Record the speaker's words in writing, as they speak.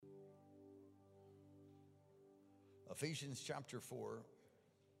Ephesians chapter 4,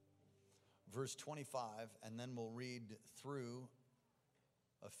 verse 25, and then we'll read through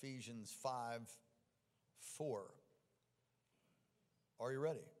Ephesians 5:4. Are you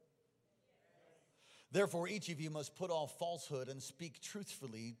ready? Therefore, each of you must put off falsehood and speak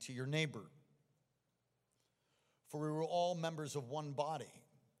truthfully to your neighbor. For we were all members of one body.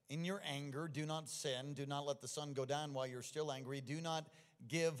 In your anger, do not sin. Do not let the sun go down while you're still angry. Do not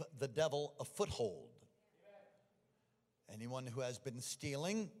give the devil a foothold. Anyone who has been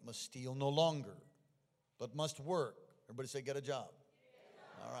stealing must steal no longer, but must work. Everybody say, get a job.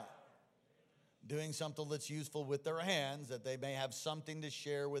 All right. Doing something that's useful with their hands, that they may have something to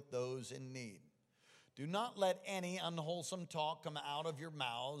share with those in need. Do not let any unwholesome talk come out of your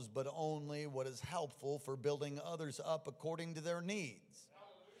mouths, but only what is helpful for building others up according to their needs,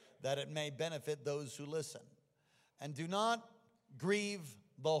 that it may benefit those who listen. And do not grieve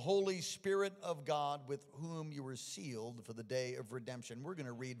the Holy Spirit of God, with whom you were sealed for the day of redemption. We're going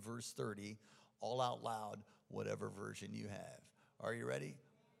to read verse 30 all out loud, whatever version you have. Are you ready?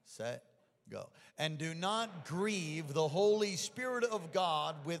 Set, go. And do not grieve the Holy Spirit of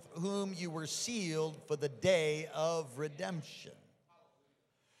God, with whom you were sealed for the day of redemption.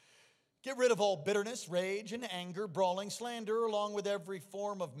 Get rid of all bitterness, rage, and anger, brawling, slander, along with every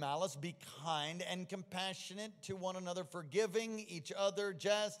form of malice. Be kind and compassionate to one another, forgiving each other,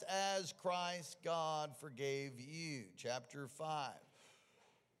 just as Christ God forgave you. Chapter 5.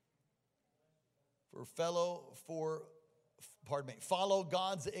 Follow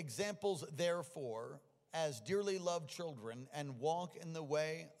God's examples, therefore, as dearly loved children, and walk in the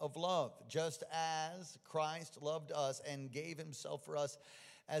way of love, just as Christ loved us and gave himself for us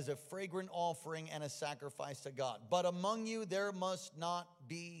as a fragrant offering and a sacrifice to God. But among you there must not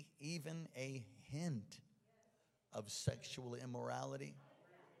be even a hint of sexual immorality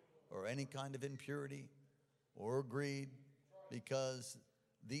or any kind of impurity or greed, because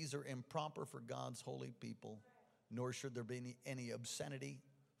these are improper for God's holy people, nor should there be any obscenity,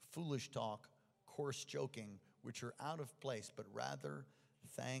 foolish talk, coarse joking, which are out of place, but rather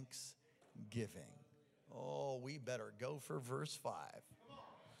thanksgiving. Oh, we better go for verse 5.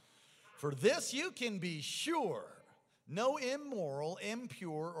 For this you can be sure, no immoral,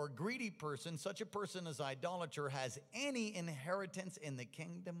 impure, or greedy person, such a person as idolater, has any inheritance in the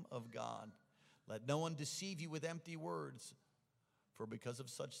kingdom of God. Let no one deceive you with empty words, for because of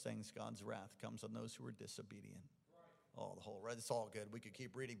such things God's wrath comes on those who are disobedient. Oh, the whole, right? It's all good. We could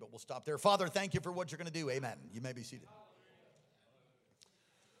keep reading, but we'll stop there. Father, thank you for what you're going to do. Amen. You may be seated.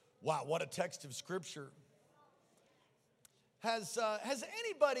 Wow, what a text of Scripture. Has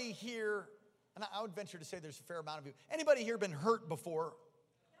anybody here, and I would venture to say there's a fair amount of you, anybody here been hurt before?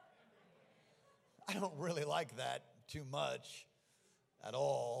 I don't really like that too much at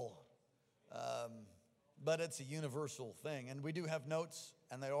all, but it's a universal thing. And we do have notes,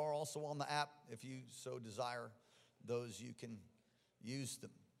 and they are also on the app. If you so desire those, you can use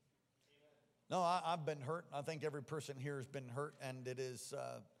them. No, I've been hurt. I think every person here has been hurt, and it is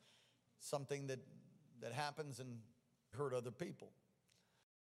something that happens and hurt other people.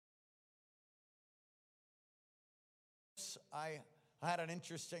 I had an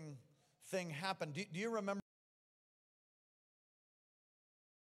interesting thing happen. Do you remember?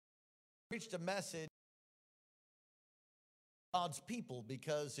 I preached a message God's people,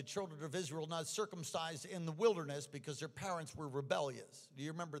 because the children of Israel not circumcised in the wilderness because their parents were rebellious. Do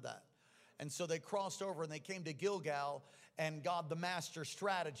you remember that? And so they crossed over and they came to Gilgal, and God, the master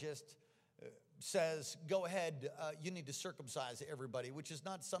strategist, says, go ahead, you need to circumcise everybody, which is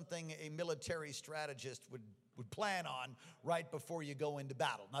not something a military strategist would plan on right before you go into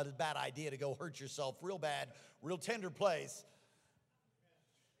battle. Not a bad idea to go hurt yourself real bad, real tender place.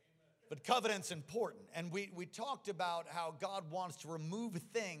 But covenant's important. And we talked about how God wants to remove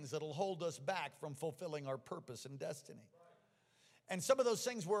things that'll hold us back from fulfilling our purpose and destiny. And some of those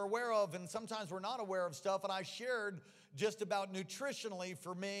things we're aware of, and sometimes we're not aware of stuff. And I shared just about nutritionally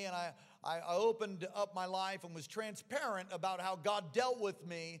for me, and I opened up my life and was transparent about how God dealt with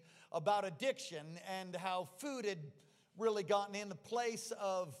me about addiction and how food had really gotten in the place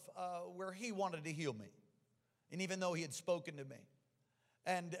of where he wanted to heal me. And even though he had spoken to me.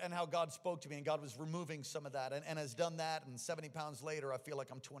 And how God spoke to me, and God was removing some of that and has done that. And 70 pounds later, I feel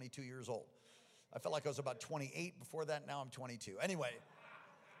like I'm 22 years old. I felt like I was about 28 before that. Now I'm 22. Anyway.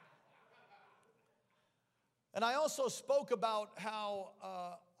 And I also spoke about how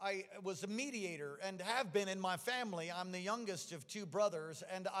I was a mediator and have been in my family. I'm the youngest of two brothers,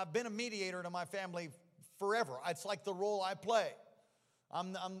 and I've been a mediator to my family forever. It's like the role I play.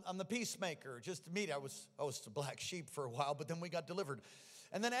 I'm the peacemaker. Just to meet, I was the black sheep for a while, but then we got delivered.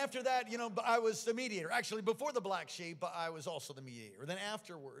 And then after that, I was the mediator. Actually, before the black sheep, I was also the mediator. Then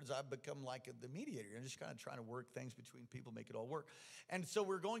afterwards, I've become like the mediator. I'm just kind of trying to work things between people, make it all work. And so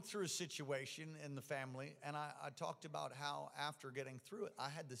we're going through a situation in the family, and I talked about how after getting through it, I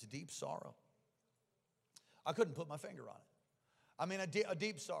had this deep sorrow. I couldn't put my finger on it. I mean, a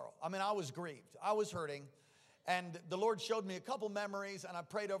deep sorrow. I mean, I was grieved. I was hurting. And the Lord showed me a couple memories, and I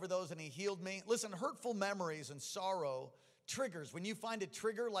prayed over those, and He healed me. Listen, hurtful memories and sorrow triggers. When you find a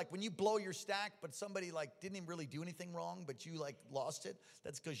trigger, like when you blow your stack, but somebody didn't even really do anything wrong, but you lost it,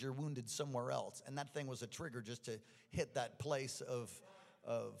 that's because you're wounded somewhere else. And that thing was a trigger just to hit that place of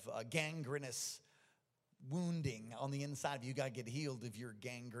gangrenous wounding on the inside of you. You got to get healed if you're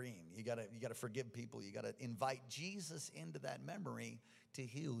gangrene. You got to forgive people. You got to invite Jesus into that memory to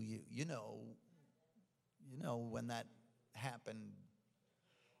heal you. You know when that happened,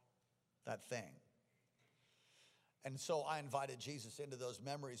 that thing. And so I invited Jesus into those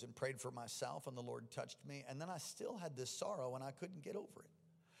memories and prayed for myself, and the Lord touched me. And then I still had this sorrow, and I couldn't get over it.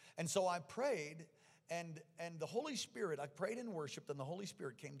 And so I prayed, and the Holy Spirit, I prayed in worship, and the Holy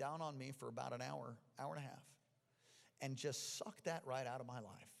Spirit came down on me for about an hour and a half, and just sucked that right out of my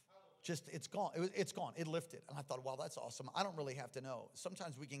life. Just, it's gone. It's gone. It lifted. And I thought, wow, that's awesome. I don't really have to know.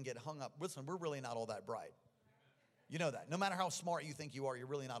 Sometimes we can get hung up. Listen, we're really not all that bright. You know that. No matter how smart you think you are, you're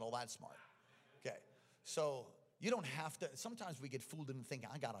really not all that smart. Okay. So you don't have to. Sometimes we get fooled into thinking,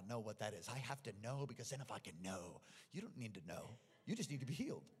 I got to know what that is. I have to know, because then if I can know, you don't need to know. You just need to be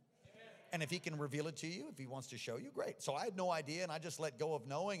healed. And if He can reveal it to you, if He wants to show you, great. So I had no idea, and I just let go of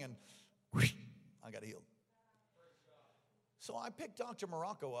knowing, and I got healed. So I picked Dr.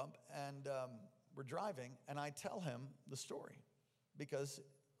 Morocco up, and we're driving, and I tell him the story because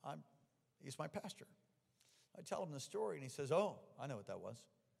he's my pastor. I tell him the story, and he says, oh, I know what that was.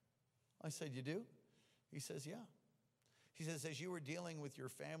 I said, you do? He says, yeah. He says, as you were dealing with your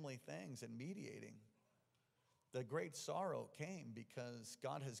family things and mediating, the great sorrow came because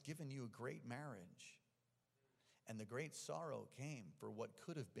God has given you a great marriage. And the great sorrow came for what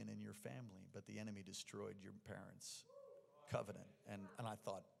could have been in your family, but the enemy destroyed your parents' covenant. And I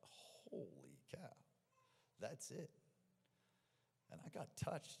thought, holy cow, that's it. And I got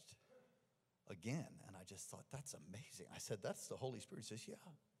touched again, and I just thought, that's amazing. I said, that's the Holy Spirit. He says, yeah,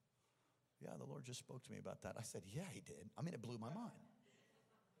 the Lord just spoke to me about that. I said, yeah, He did. I mean, it blew my mind.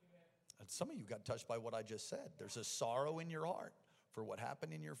 And some of you got touched by what I just said. There's a sorrow in your heart for what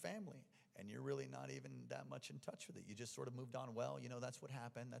happened in your family, and you're really not even that much in touch with it. You just sort of moved on. Well, that's what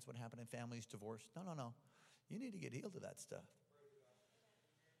happened. That's what happened in families, divorce. No. You need to get healed of that stuff.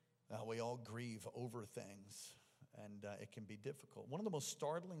 We all grieve over things, and it can be difficult. One of the most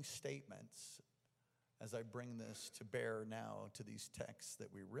startling statements, as I bring this to bear now to these texts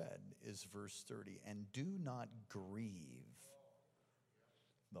that we read, is verse 30. And do not grieve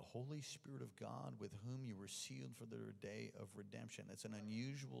the Holy Spirit of God, with whom you were sealed for the day of redemption. It's an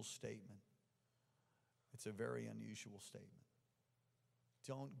unusual statement. It's a very unusual statement.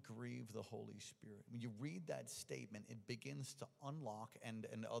 Don't grieve the Holy Spirit. When you read that statement, it begins to unlock, and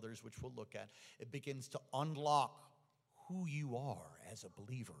others which we'll look at, it begins to unlock who you are as a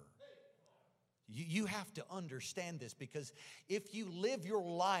believer. You have to understand this, because if you live your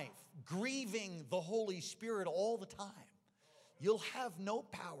life grieving the Holy Spirit all the time, you'll have no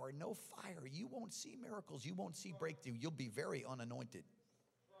power, no fire. You won't see miracles. You won't see breakthrough. You'll be very unanointed.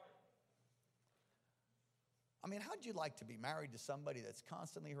 I mean, how'd you like to be married to somebody that's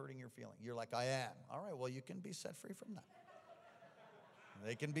constantly hurting your feelings? You're like, I am. All right, well, you can be set free from that.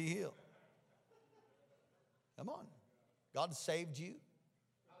 They can be healed. Come on. God saved you,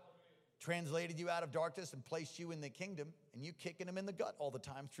 translated you out of darkness, and placed you in the kingdom, and you kicking him in the gut all the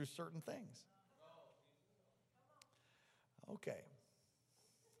time through certain things. Okay.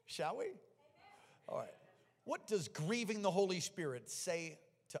 Shall we? All right. What does grieving the Holy Spirit say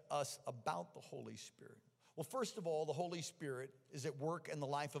to us about the Holy Spirit? Well, first of all, the Holy Spirit is at work in the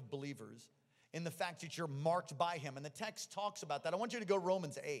life of believers in the fact that you're marked by Him. And the text talks about that. I want you to go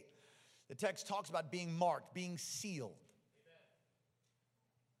Romans 8. The text talks about being marked, being sealed.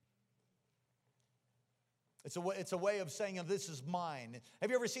 It's a way of saying, this is mine. Have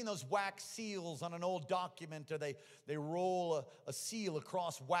you ever seen those wax seals on an old document, or they roll a seal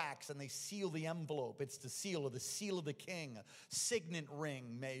across wax and they seal the envelope? It's the seal of the king, a signet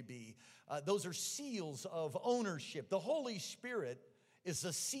ring maybe. Those are seals of ownership. The Holy Spirit is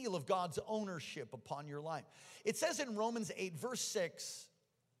the seal of God's ownership upon your life. It says in Romans 8 verse 6,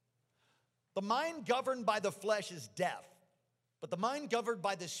 the mind governed by the flesh is death, but the mind governed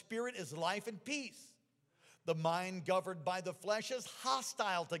by the Spirit is life and peace. The mind governed by the flesh is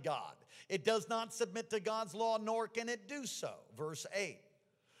hostile to God. It does not submit to God's law, nor can it do so. Verse 8.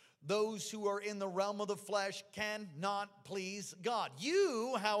 Those who are in the realm of the flesh cannot please God.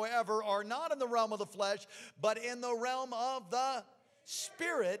 You, however, are not in the realm of the flesh, but in the realm of the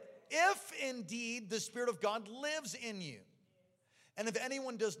Spirit, if indeed the Spirit of God lives in you. And if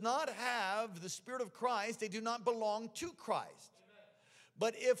anyone does not have the Spirit of Christ, they do not belong to Christ.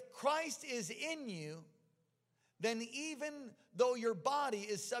 But if Christ is in you, then even though your body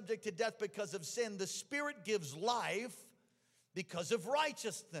is subject to death because of sin, the Spirit gives life because of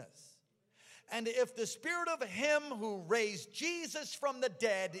righteousness. And if the Spirit of him who raised Jesus from the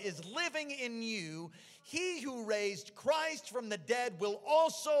dead is living in you, he who raised Christ from the dead will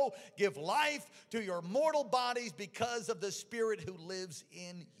also give life to your mortal bodies because of the Spirit who lives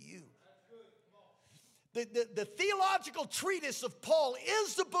in you. The theological treatise of Paul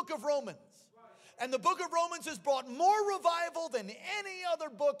is the book of Romans. And the book of Romans has brought more revival than any other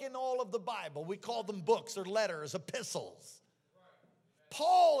book in all of the Bible. We call them books or letters, epistles.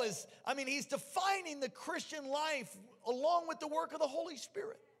 Paul he's defining the Christian life along with the work of the Holy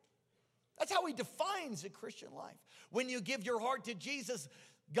Spirit. That's how he defines the Christian life. When you give your heart to Jesus,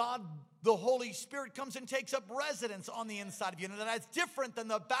 God, the Holy Spirit, comes and takes up residence on the inside of you. And that's different than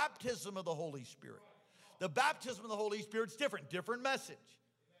the baptism of the Holy Spirit. The baptism of the Holy Spirit's different message.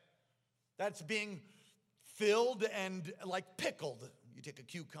 That's being filled and like pickled. You take a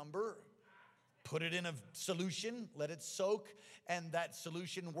cucumber, put it in a solution, let it soak, and that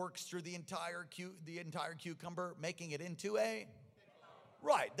solution works through the entire cucumber, making it into a...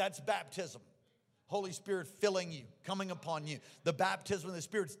 Right, that's baptism. Holy Spirit filling you, coming upon you. The baptism of the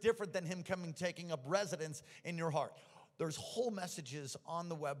Spirit's different than him coming, taking up residence in your heart. There's whole messages on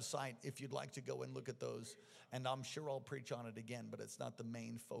the website if you'd like to go and look at those. And I'm sure I'll preach on it again, but it's not the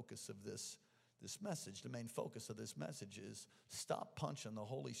main focus of this message. The main focus of this message is stop punching the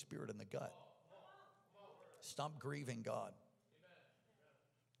Holy Spirit in the gut. Stop grieving God.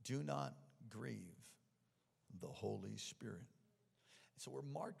 Do not grieve the Holy Spirit. So we're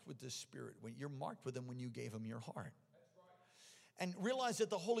marked with this Spirit. You're marked with him when you gave him your heart. And realize that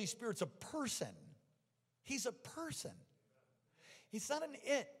the Holy Spirit's a person. He's a person. He's not an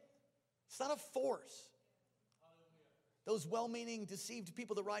it. It's not a force. Those well-meaning, deceived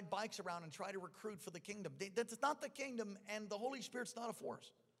people that ride bikes around and try to recruit for the kingdom. That's not the kingdom, and the Holy Spirit's not a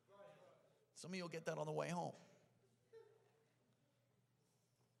force. Some of you will get that on the way home.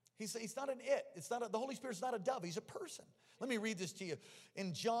 He's not an it. The Holy Spirit's not a dove. He's a person. Let me read this to you.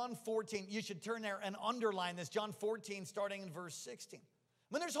 In John 14, you should turn there and underline this. John 14, starting in verse 16.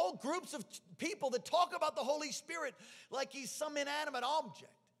 I mean, there's whole groups of people that talk about the Holy Spirit like he's some inanimate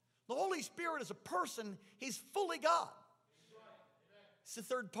object. The Holy Spirit is a person. He's fully God. It's the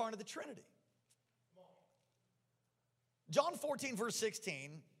third part of the Trinity. John 14, verse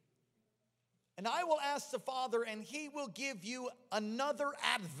 16. And I will ask the Father, and he will give you another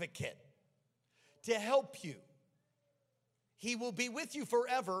advocate to help you. He will be with you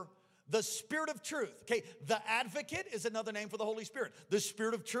forever, the Spirit of truth. Okay, the advocate is another name for the Holy Spirit. The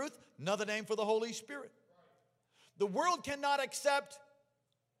Spirit of truth, another name for the Holy Spirit. The world cannot accept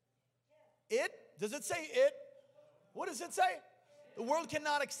it. Does it say it? What does it say? The world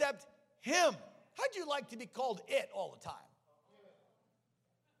cannot accept him. How'd you like to be called it all the time?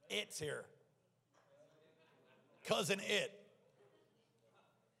 It's here. Cousin it.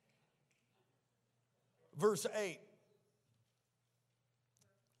 Verse 8.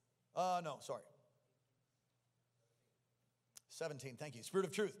 No, sorry. 17, thank you. Spirit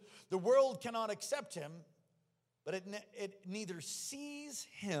of truth. The world cannot accept him, but it neither sees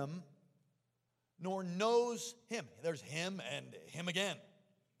him nor knows him. There's him and him again.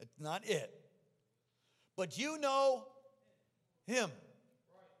 It's not it. But you know him,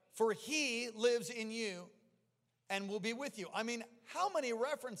 for he lives in you and will be with you. I mean, how many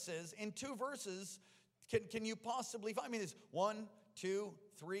references in two verses can you possibly find? I mean, there's 1, 2,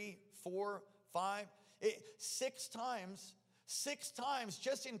 3, 4, 5, 6 times. 6 times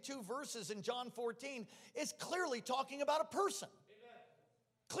just in 2 verses in John 14 is clearly talking about a person. Amen.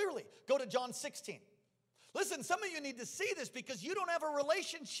 Clearly. Go to John 16. Listen, some of you need to see this because you don't have a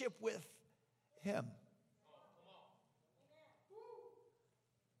relationship with him.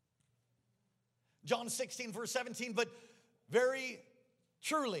 John 16, verse 17, but very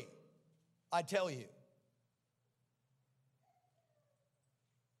truly, I tell you,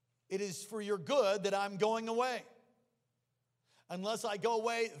 it is for your good that I'm going away. Unless I go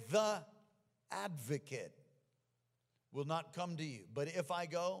away, the advocate will not come to you. But if I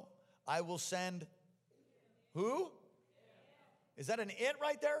go, I will send who? Is that an it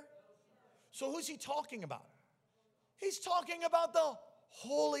right there? So who's he talking about? He's talking about the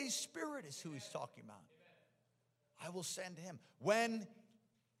Holy Spirit is who he's talking about. I will send him when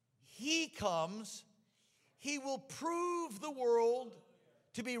he comes, he will prove the world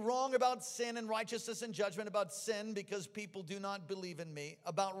to be wrong about sin and righteousness and judgment, about sin because people do not believe in me,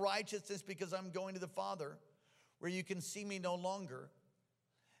 about righteousness because I'm going to the Father where you can see me no longer,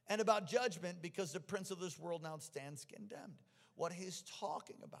 and about judgment because the prince of this world now stands condemned. What he's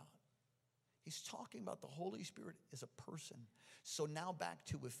talking about the Holy Spirit is a person. So now back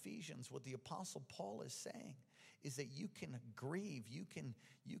to Ephesians, what the Apostle Paul is saying is that you can grieve, you can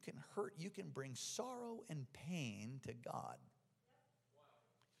hurt, you can bring sorrow and pain to God.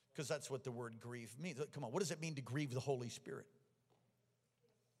 Because that's what the word grieve means. Come on, what does it mean to grieve the Holy Spirit?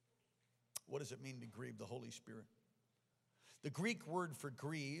 What does it mean to grieve the Holy Spirit? The Greek word for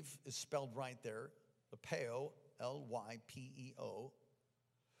grieve is spelled right there, lepeo, L-Y-P-E-O,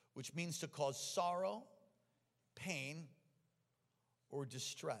 which means to cause sorrow, pain, or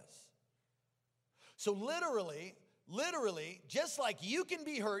distress. So literally, just like you can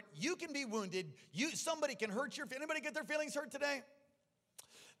be hurt, you can be wounded, somebody can hurt your, anybody get their feelings hurt today?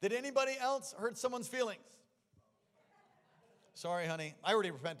 Did anybody else hurt someone's feelings? Sorry, honey. I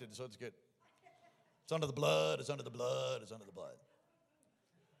already repented, so it's good. It's under the blood, it's under the blood, it's under the blood.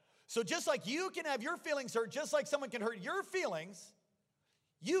 So just like you can have your feelings hurt, just like someone can hurt your feelings,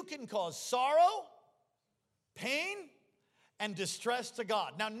 you can cause sorrow, pain, and distress to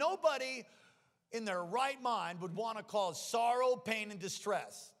God. Now, nobody in their right mind would want to cause sorrow, pain, and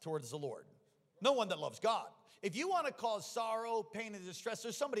distress towards the Lord. No one that loves God. If you want to cause sorrow, pain, and distress,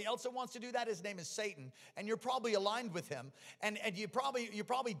 there's somebody else that wants to do that. His name is Satan, and you're probably aligned with him, and you're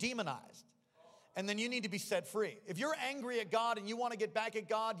probably demonized. And then you need to be set free. If you're angry at God and you want to get back at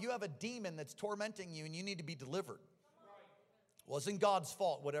God, you have a demon that's tormenting you, and you need to be delivered. It wasn't God's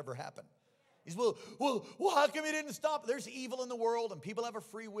fault whatever happened. He's, well, how come he didn't stop? There's evil in the world, and people have a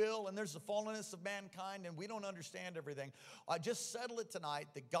free will, and there's the fallenness of mankind, and we don't understand everything. I just settle it tonight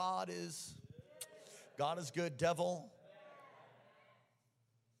that God is good, devil.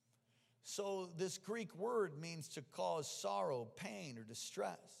 So this Greek word means to cause sorrow, pain, or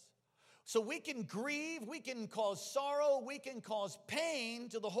distress. So we can grieve, we can cause sorrow, we can cause pain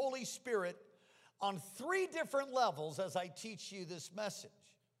to the Holy Spirit on 3 different levels as I teach you this message.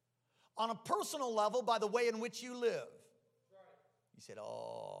 On a personal level, by the way in which you live. You said,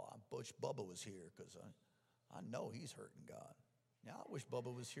 oh, I wish Bubba was here because I know he's hurting God. Yeah, I wish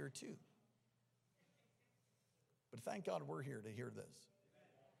Bubba was here too. But thank God we're here to hear this.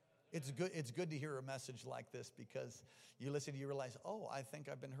 It's good to hear a message like this because you listen, you realize, oh, I think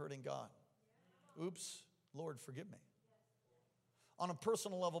I've been hurting God. Oops, Lord, forgive me. On a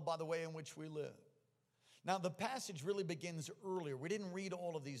personal level, by the way in which we live. Now, the passage really begins earlier. We didn't read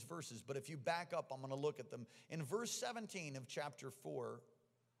all of these verses, but if you back up, I'm going to look at them. In verse 17 of chapter 4,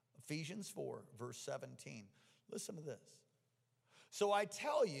 Ephesians 4, verse 17, listen to this. So I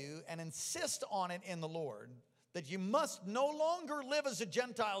tell you and insist on it in the Lord that you must no longer live as the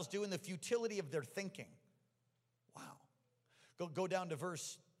Gentiles do in the futility of their thinking. Wow. Go down to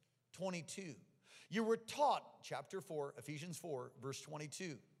verse 22. You were taught, chapter 4, Ephesians 4, verse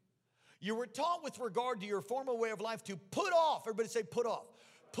 22. You were taught with regard to your former way of life to put off, everybody say put off.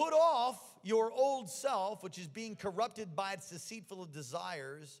 Put off your old self, which is being corrupted by its deceitful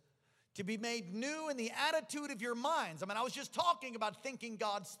desires, to be made new in the attitude of your minds. I was just talking about thinking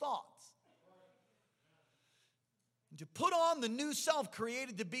God's thoughts. And to put on the new self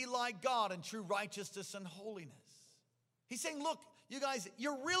created to be like God in true righteousness and holiness. He's saying, look, you guys,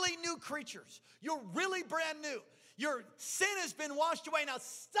 you're really new creatures. You're really brand new. Your sin has been washed away. Now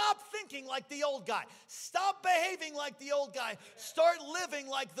stop thinking like the old guy. Stop behaving like the old guy. Start living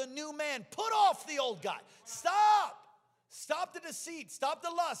like the new man. Put off the old guy. Stop. Stop the deceit. Stop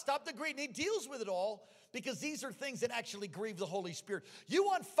the lust. Stop the greed. And he deals with it all because these are things that actually grieve the Holy Spirit. You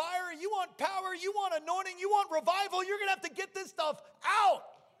want fire. You want power. You want anointing. You want revival. You're going to have to get this stuff out.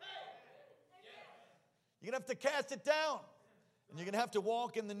 You're going to have to cast it down. And you're going to have to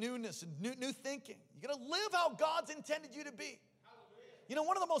walk in the newness and new thinking. You're going to live how God's intended you to be. You know,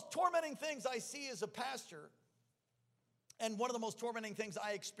 one of the most tormenting things I see as a pastor, and one of the most tormenting things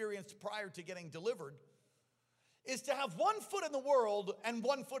I experienced prior to getting delivered, is to have one foot in the world and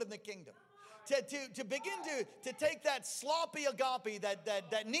one foot in the kingdom. To begin to take that sloppy agape,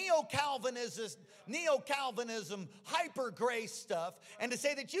 that neo-Calvinism, hyper-grace stuff, and to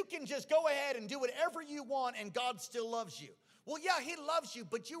say that you can just go ahead and do whatever you want and God still loves you. Well, yeah, he loves you,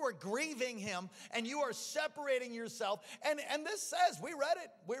 but you are grieving him and you are separating yourself. And this says, we read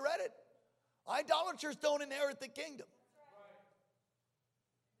it. Idolaters don't inherit the kingdom.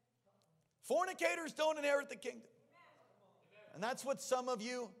 Fornicators don't inherit the kingdom. And that's what some of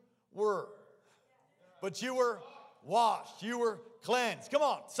you were. But you were washed, you were cleansed. Come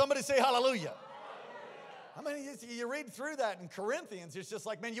on, somebody say hallelujah. I mean, you read through that in Corinthians, it's just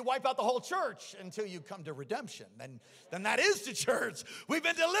like, man, you wipe out the whole church until you come to redemption. Then that is the church. We've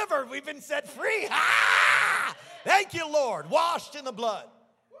been delivered. We've been set free. Ah! Thank you, Lord. Washed in the blood.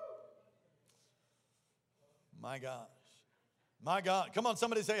 My gosh. My God. Come on,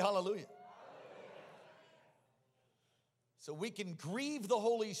 somebody say hallelujah. So we can grieve the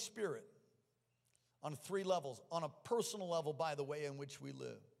Holy Spirit on 3 levels. On a personal level, by the way in which we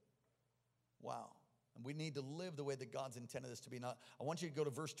live. Wow. And we need to live the way that God's intended us to be. Now, I want you to go to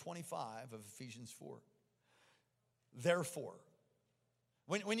verse 25 of Ephesians 4. Therefore.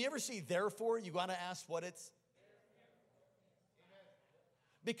 When you ever see therefore, you got to ask what it's.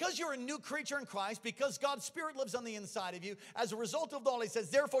 Because you're a new creature in Christ, because God's Spirit lives on the inside of you, as a result of all, he says,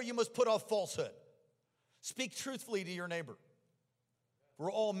 therefore you must put off falsehood. Speak truthfully to your neighbor.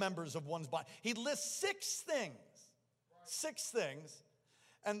 We're all members of one's body. He lists 6 things. 6 things.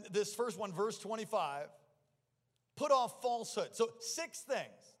 And this first one, verse 25, put off falsehood. So 6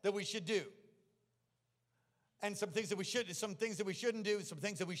 things that we should do. And some things that we shouldn't do, some things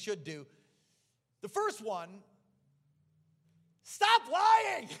that we should do. The first one, stop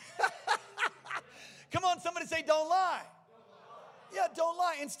lying. Come on, somebody say, don't lie. Yeah, don't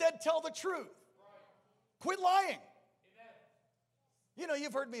lie. Instead, tell the truth. Quit lying. You know,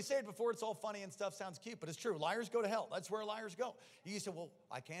 you've heard me say it before. It's all funny and stuff. Sounds cute, but it's true. Liars go to hell. That's where liars go. You say, well,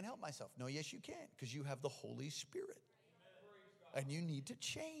 I can't help myself. No, yes, you can, because you have the Holy Spirit. And you need to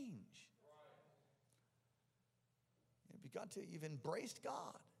change. You've got to, you've embraced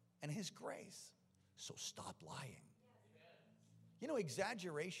God and His grace. So stop lying. You know,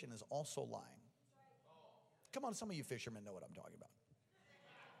 exaggeration is also lying. Come on, some of you fishermen know what I'm talking about.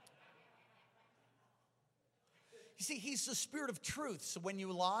 You see, He's the Spirit of truth. So when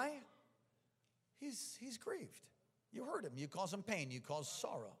you lie, He's grieved. You hurt Him. You cause Him pain. You cause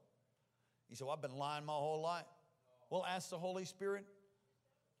sorrow. You say, well, I've been lying my whole life. Well, ask the Holy Spirit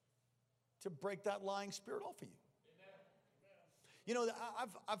to break that lying spirit off of you. You know,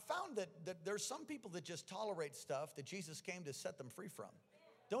 I've found that there's some people that just tolerate stuff that Jesus came to set them free from.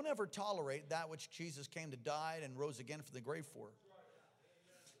 Don't ever tolerate that which Jesus came to die and rose again from the grave for.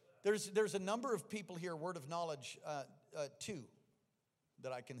 There's a number of people here, word of knowledge, 2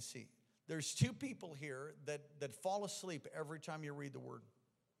 that I can see. There's 2 people here that fall asleep every time you read the word.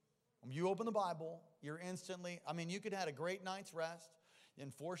 When you open the Bible, you're instantly, I mean, you could have had a great night's rest in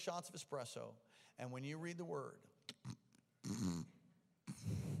 4 shots of espresso, and when you read the word,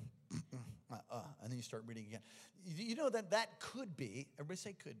 and then you start reading again. You know that could be, everybody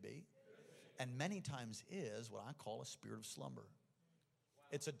say could be, and many times is what I call a spirit of slumber.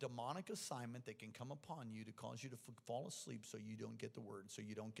 It's a demonic assignment that can come upon you to cause you to fall asleep so you don't get the word, so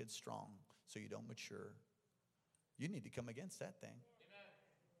you don't get strong, so you don't mature. You need to come against that thing.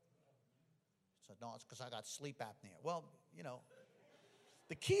 So, no, it's because I got sleep apnea. Well, you know,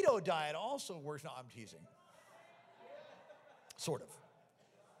 the keto diet also works. No, I'm teasing. Sort of.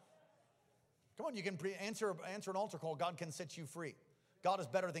 Come on, you can answer an altar call. God can set you free. God is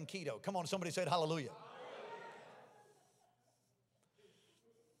better than keto. Come on, somebody say hallelujah.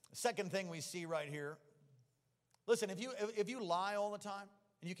 The second thing we see right here, listen, if you lie all the time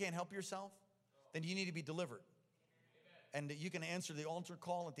and you can't help yourself, then you need to be delivered. And you can answer the altar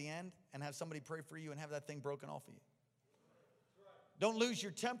call at the end and have somebody pray for you and have that thing broken off of you. Don't lose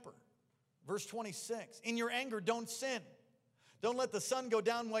your temper. Verse 26, in your anger, don't sin. Don't let the sun go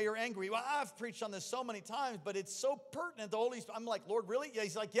down while you're angry. Well, I've preached on this so many times, but it's so pertinent. The Holy Spirit, I'm like, Lord, really? Yeah,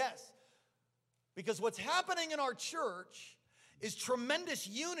 He's like, yes. Because what's happening in our church is tremendous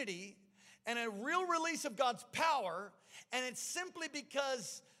unity and a real release of God's power, and it's simply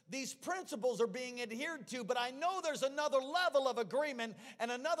because these principles are being adhered to, but I know there's another level of agreement and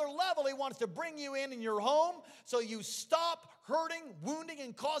another level He wants to bring you in your home so you stop hurting, wounding,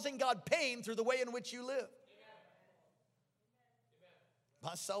 and causing God pain through the way in which you live.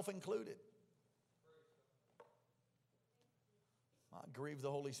 Myself included. I grieve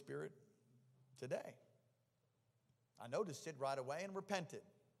the Holy Spirit today. I noticed it right away and repented.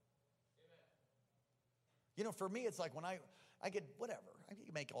 You know, for me, it's like when I get whatever. I can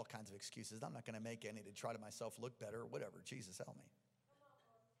make all kinds of excuses. I'm not going to make any to try to myself look better or whatever. Jesus, help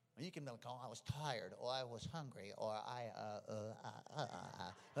me. You can be like, oh, I was tired, or I was hungry, or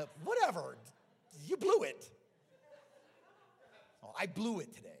whatever. You blew it. Oh, I blew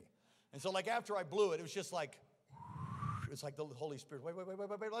it today. And so like after I blew it, it was just like, it's like the Holy Spirit. Wait.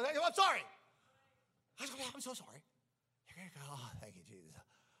 I'm sorry. I'm so sorry. Oh, thank you, Jesus.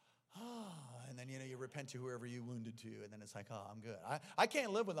 Oh, and then, you repent to whoever you wounded to, and then it's like, oh, I'm good. I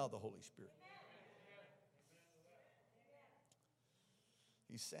can't live without the Holy Spirit.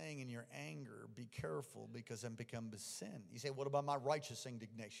 He's saying in your anger, be careful because it becomes a sin. You say, what about my righteous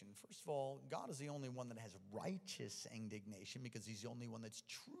indignation? First of all, God is the only one that has righteous indignation because he's the only one that's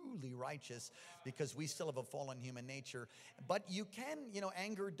truly righteous because we still have a fallen human nature. But you can,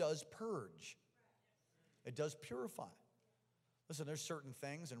 anger does purge. It does purify. Listen, there's certain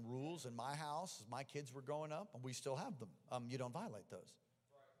things and rules in my house as my kids were growing up, and we still have them. You don't violate those.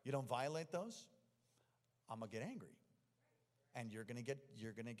 You don't violate those, I'm going to get angry. And you're gonna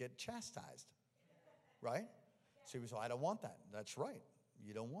get chastised, right? So I don't want that. That's right.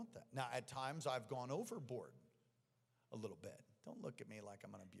 You don't want that. Now, at times I've gone overboard a little bit. Don't look at me like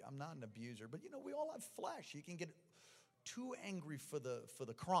I'm not an abuser, but we all have flesh. You can get too angry for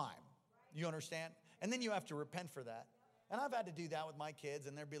the crime. You understand? And then you have to repent for that. And I've had to do that with my kids,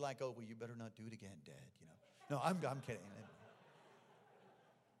 and they'd be like, "Oh, well, you better not do it again, Dad." No, I'm kidding.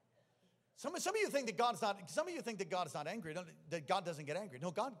 Some of you think that God is not angry, that God doesn't get angry.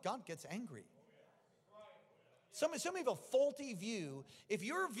 No, God gets angry. Some of you have a faulty view. If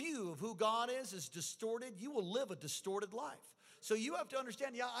your view of who God is distorted, you will live a distorted life. So you have to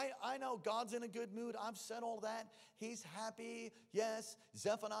understand, I know God's in a good mood. I've said all that. He's happy. Yes.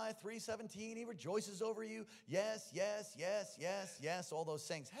 Zephaniah 3:17, he rejoices over you. Yes, yes, yes, yes, yes, all those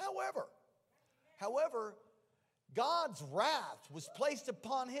things. However, God's wrath was placed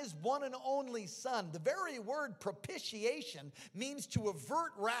upon his one and only Son. The very word propitiation means to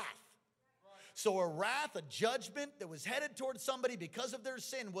avert wrath. So a wrath, a judgment that was headed towards somebody because of their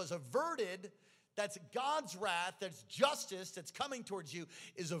sin was averted. That's God's wrath, that's justice that's coming towards you,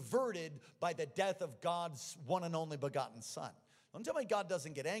 is averted by the death of God's one and only begotten Son. Don't tell me God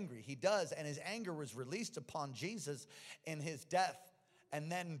doesn't get angry. He does, and his anger was released upon Jesus in his death. And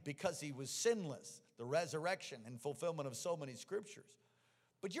then because he was sinless, the resurrection and fulfillment of so many scriptures.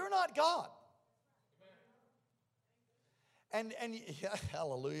 But you're not God. And yeah,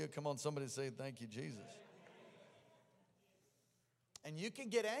 hallelujah. Come on, somebody say thank you, Jesus. And you can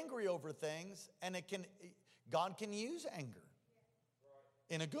get angry over things, and God can use anger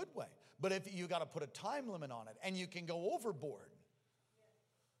in a good way. But if you got to put a time limit on it, and you can go overboard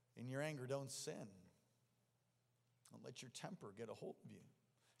in your anger, don't sin. Don't let your temper get a hold of you.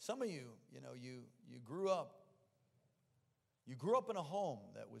 Some of you, you grew up in a home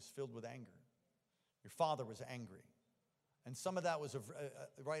that was filled with anger. Your father was angry. And some of that was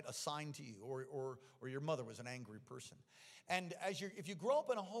assigned to you, or your mother was an angry person. And if you grow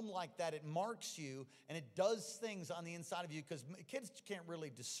up in a home like that, it marks you, and it does things on the inside of you, because kids can't really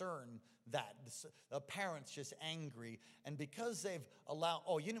discern that. The parent's just angry, and because they've allowed,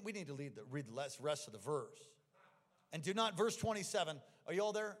 we need to read the rest of the verse. And do not, verse 27, are you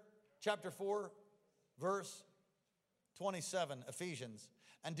all there? Chapter 4, verse 27, Ephesians.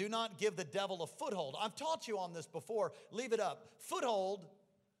 And do not give the devil a foothold. I've taught you on this before. Leave it up. Foothold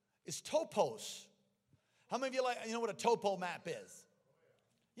is topos. How many of you know what a topo map is?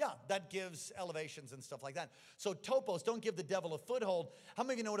 Yeah, that gives elevations and stuff like that. So topos, don't give the devil a foothold. How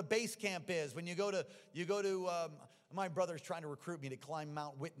many of you know what a base camp is? When you go to my brother's trying to recruit me to climb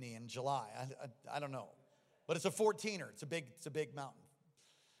Mount Whitney in July. I don't know. But it's a 14er. It's a big mountain.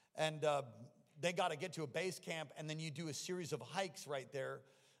 And they got to get to a base camp, and then you do a series of hikes right there.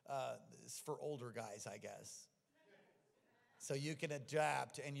 It's for older guys, I guess. So you can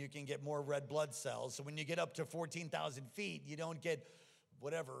adapt, and you can get more red blood cells. So when you get up to 14,000 feet, you don't get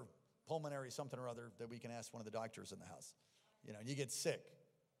whatever pulmonary something or other that we can ask one of the doctors in the house. You get sick.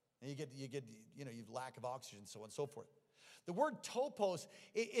 And you lack of oxygen, so on and so forth. The word topos,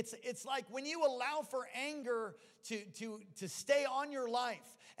 it's like when you allow for anger to stay on your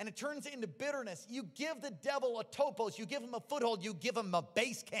life and it turns into bitterness, you give the devil a topos, you give him a foothold, you give him a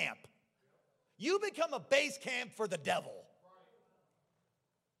base camp. You become a base camp for the devil.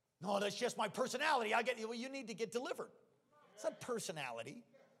 No, that's just my personality. You need to get delivered. It's not personality.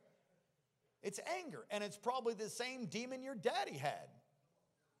 It's anger, and it's probably the same demon your daddy had.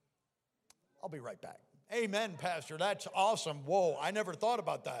 I'll be right back. Amen, Pastor. That's awesome. Whoa, I never thought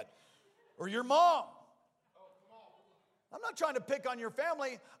about that. Or your mom. I'm not trying to pick on your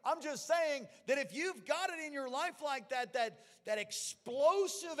family. I'm just saying that if you've got it in your life like that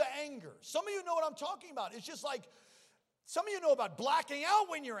explosive anger, some of you know what I'm talking about. It's just like, some of you know about blacking out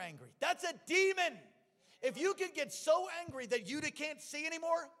when you're angry. That's a demon. If you can get so angry that you can't see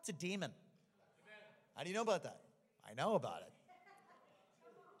anymore, it's a demon. How do you know about that? I know about it.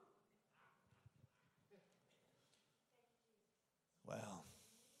 Well,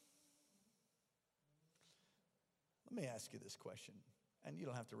 let me ask you this question, and you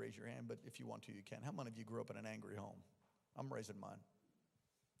don't have to raise your hand, but if you want to, you can. How many of you grew up in an angry home? I'm raising mine.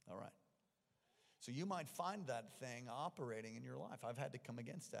 All right. So you might find that thing operating in your life. I've had to come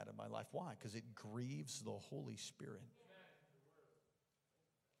against that in my life. Why? Because it grieves the Holy Spirit.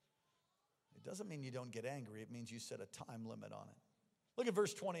 It doesn't mean you don't get angry. It means you set a time limit on it. Look at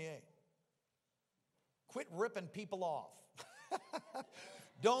verse 28. Quit ripping people off.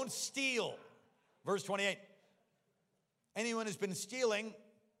 Don't steal. Verse 28. Anyone who's been stealing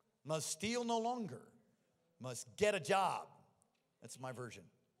must steal no longer. Must get a job. That's my version.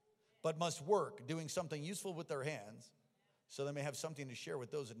 But must work, doing something useful with their hands, so they may have something to share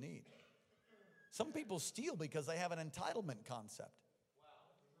with those in need. Some people steal because they have an entitlement concept.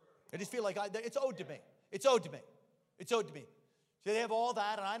 They just feel like it's owed to me. It's owed to me. It's owed to me. So they have all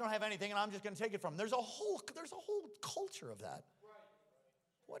that, and I don't have anything, and I'm just going to take it from them. There's a whole culture of that.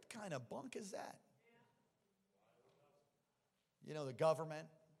 What kind of bunk is that? You know, the government,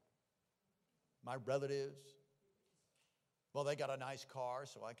 my relatives, well, they got a nice car,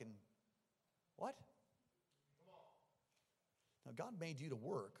 so I can. What? Now, God made you to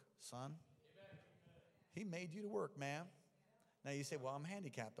work, son. He made you to work, ma'am. Now, you say, well, I'm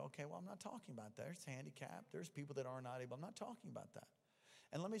handicapped. Okay, well, I'm not talking about that. There's handicapped. There's people that are not able. I'm not talking about that.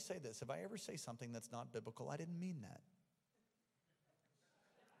 And let me say this. If I ever say something that's not biblical, I didn't mean that.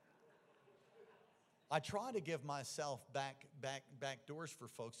 I try to give myself back doors for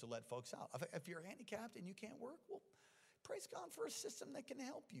folks to let folks out. If you're handicapped and you can't work, well, praise God for a system that can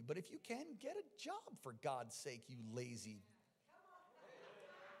help you. But if you can, get a job for God's sake, you lazy.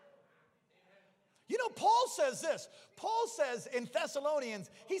 You know, Paul says this. Paul says in Thessalonians,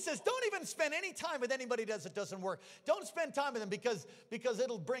 he says, don't even spend any time with anybody that doesn't work. Don't spend time with them because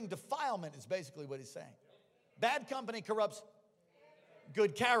it'll bring defilement is basically what he's saying. Bad company corrupts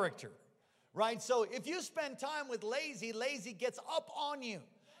good character, right? So if you spend time with lazy, lazy gets up on you.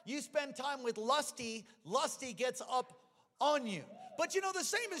 You spend time with lusty, lusty gets up on you. But you know, the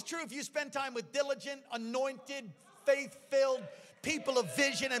same is true if you spend time with diligent, anointed, faith-filled people of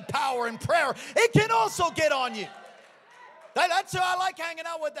vision and power and prayer. It can also get on you. That's how I like hanging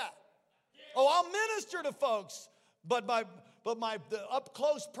out with that. Oh, I'll minister to folks, but the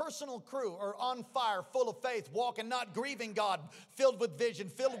up-close personal crew are on fire, full of faith, walking, not grieving God, filled with vision,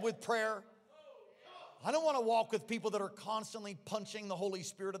 filled with prayer. I don't want to walk with people that are constantly punching the Holy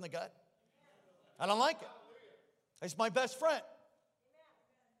Spirit in the gut. I don't like it. It's my best friend.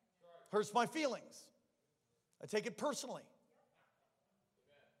 Hurts my feelings. I take it personally.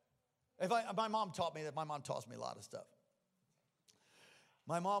 My mom taught me that. My mom taught me a lot of stuff.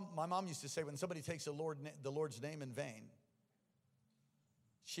 My mom used to say when somebody takes the Lord's name in vain,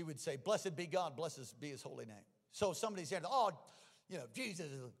 she would say, "Blessed be God, blessed be His holy name." So if somebody said, "Oh, you know,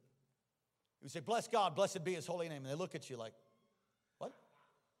 Jesus," you would say, "Bless God, blessed be His holy name," and they look at you like, "What?"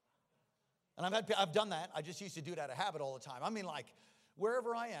 And I've done that. I just used to do it out of habit all the time. I mean, like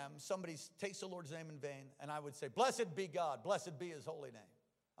wherever I am, somebody takes the Lord's name in vain, and I would say, "Blessed be God, blessed be His holy name."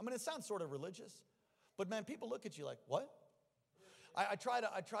 I mean, it sounds sort of religious, but man, people look at you like, what? I tried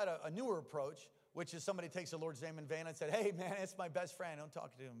a newer approach, which is somebody takes the Lord's name in vain and said, "Hey, man, it's my best friend. Don't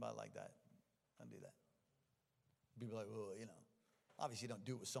talk to him about it like that. Don't do that." People are like, well, you know, obviously don't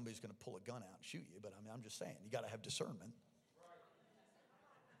do it with somebody who's going to pull a gun out and shoot you, but I mean, I'm just saying, you got to have discernment.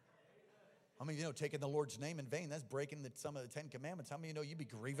 I mean, you know, taking the Lord's name in vain, that's breaking some of the 10 Commandments. How many of you know you'd be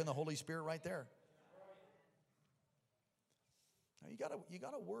grieving the Holy Spirit right there? You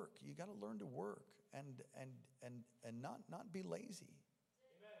gotta work. You gotta learn to work and not be lazy.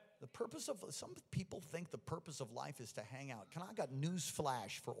 The purpose of some people think the purpose of life is to hang out. I got news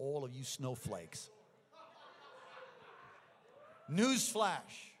flash for all of you snowflakes. News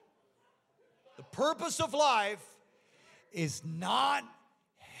flash. The purpose of life is not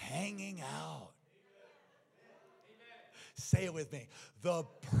hanging out. Say it with me. The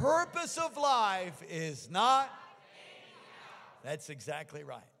purpose of life is not. That's exactly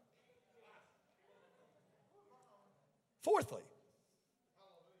right. Fourthly,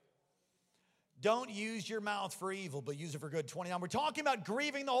 don't use your mouth for evil, but use it for good. 29. We're talking about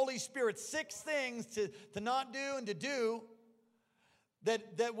grieving the Holy Spirit. 6 things to not do and to do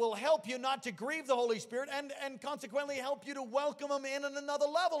that will help you not to grieve the Holy Spirit and consequently help you to welcome Him in at another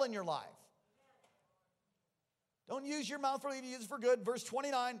level in your life. Don't use your mouth for evil, use it for good. Verse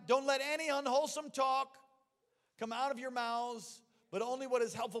 29, don't let any unwholesome talk come out of your mouths, but only what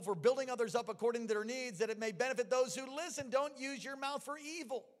is helpful for building others up according to their needs, that it may benefit those who listen. Don't use your mouth for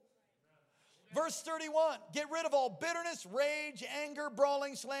evil. Verse 31, get rid of all bitterness, rage, anger,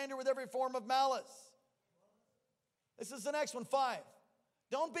 brawling, slander with every form of malice. This is the next one, 5.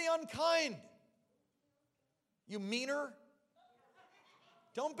 Don't be unkind, you meaner.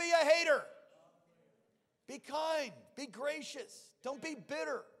 Don't be a hater. Be kind. Be gracious. Don't be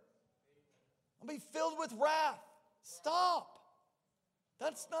bitter. I'll be filled with wrath. Stop.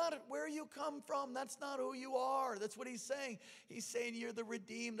 That's not where you come from. That's not who you are. That's what he's saying. He's saying you're the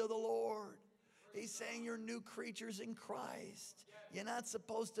redeemed of the Lord. He's saying you're new creatures in Christ. You're not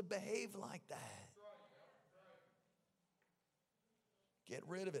supposed to behave like that. Get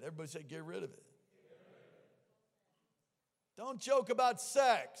rid of it. Everybody say, get rid of it. Don't joke about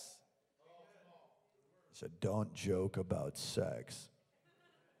sex. I said, don't joke about sex.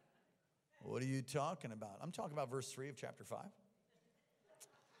 What are you talking about? I'm talking about verse 3 of chapter 5.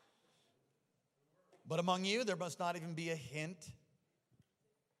 But among you, there must not even be a hint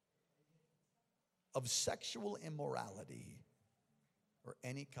of sexual immorality or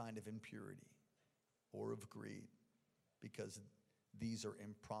any kind of impurity or of greed, because these are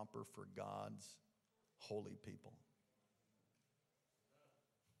improper for God's holy people.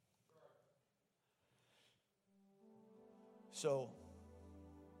 So,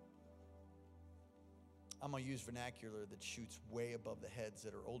 I'm going to use vernacular that shoots way above the heads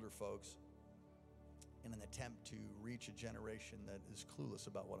that are older folks in an attempt to reach a generation that is clueless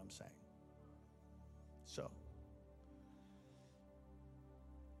about what I'm saying. So,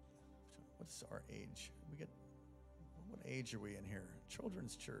 what's our age? What age are we in here?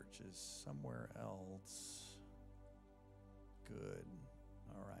 Children's church is somewhere else. Good.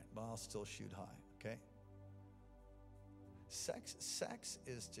 All right. But I'll still shoot high, okay? Sex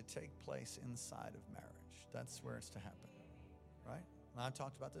is to take place inside of marriage. That's where it's to happen, right? And I've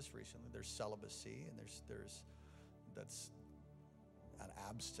talked about this recently. There's celibacy, and that's an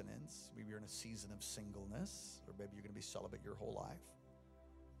abstinence. Maybe you're in a season of singleness, or maybe you're going to be celibate your whole life.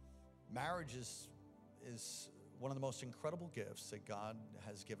 Marriage is one of the most incredible gifts that God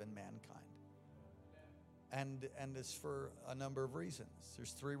has given mankind. And it's for a number of reasons.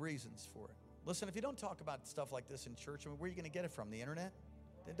 There's 3 reasons for it. Listen, if you don't talk about stuff like this in church, I mean, where are you going to get it from? The internet?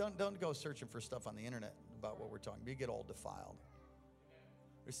 Don't go searching for stuff on the internet about what we're talking about. You get all defiled.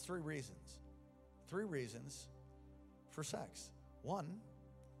 There's 3 reasons. 3 reasons for sex. One,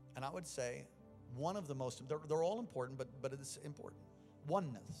 and I would say one of the most, they're all important, but it's important.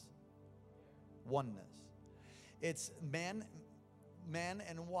 Oneness. It's man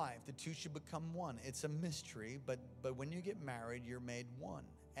and wife. The two should become one. It's a mystery, but when you get married, you're made one.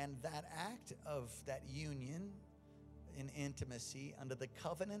 And that act of that union in intimacy under the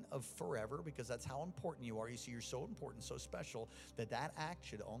covenant of forever, because that's how important you are. You see, you're so important, so special, that act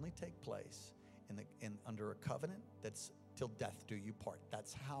should only take place under a covenant that's till death do you part.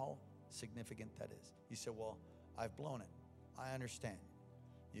 That's how significant that is. You say, well, I've blown it. I understand.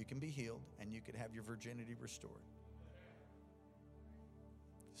 You can be healed and you can have your virginity restored.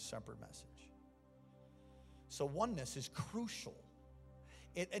 Separate message. So oneness is crucial.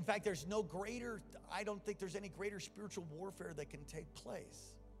 In fact, I don't think there's any greater spiritual warfare that can take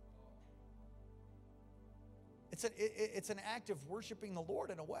place. It's an act of worshiping the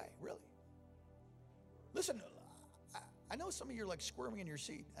Lord in a way, really. Listen, I know some of you are like squirming in your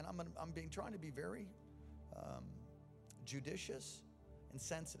seat, and I'm trying to be very judicious and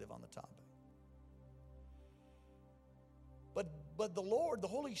sensitive on the topic. But the Lord, the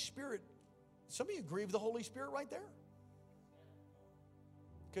Holy Spirit, some of you grieve the Holy Spirit right there.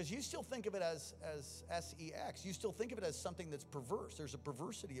 Because you still think of it as sex. You still think of it as something that's perverse. There's a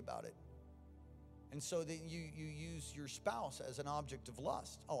perversity about it. And so that you use your spouse as an object of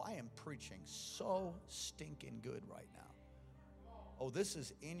lust. Oh, I am preaching so stinking good right now. Oh, this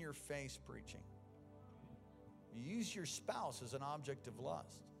is in your face preaching. You use your spouse as an object of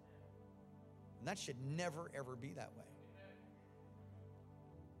lust. And that should never, ever be that way.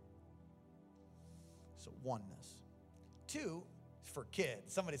 So oneness. 2, for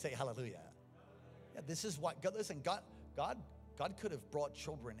kids. Somebody say hallelujah. Yeah, this is what God, listen, God could have brought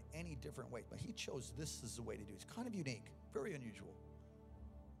children any different way, but he chose this as the way to do it. It's kind of unique, very unusual.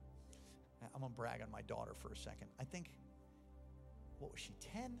 I'm gonna brag on my daughter for a second. I think, what was she,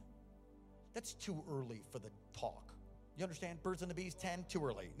 10? That's too early for the talk. You understand? Birds and the bees, 10, too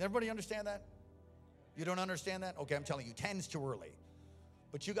early. Everybody understand that? You don't understand that? Okay, I'm telling you, 10's too early.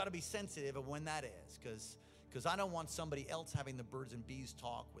 But you got to be sensitive of when that is, because I don't want somebody else having the birds and bees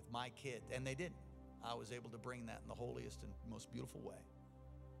talk with my kid. And they didn't. I was able to bring that in the holiest and most beautiful way.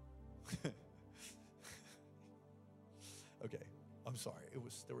 Okay, I'm sorry.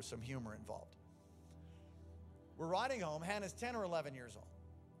 There was some humor involved. We're riding home. Hannah's 10 or 11 years old.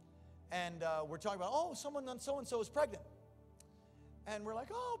 And we're talking about, oh, someone so-and-so is pregnant. And we're like,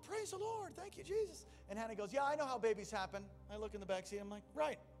 oh, praise the Lord. Thank you, Jesus. And Hannah goes, yeah, I know how babies happen. I look in the back seat. I'm like,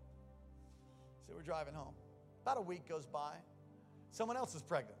 right. So we're driving home. About a week goes by. Someone else is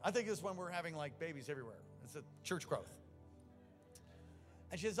pregnant. I think this is when we're having like babies everywhere. It's a church growth.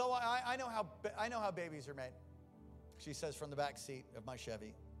 And she says, oh, I know how babies are made. She says from the back seat of my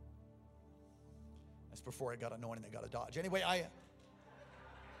Chevy. That's before I got a knowing they got a Dodge. Anyway,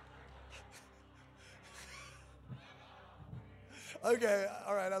 okay,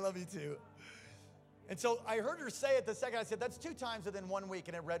 all right, I love you too. And so I heard her say it the second. I said, that's 2 times within 1 week,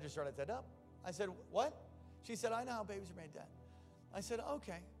 and it registered. I said, up. I said, what? She said, I know how babies are made, Dad. I said,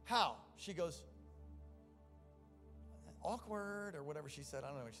 okay. How? She goes, awkward, or whatever she said. I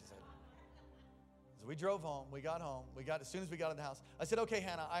don't know what she said. So we drove home. We got home. As soon as we got in the house, I said, okay,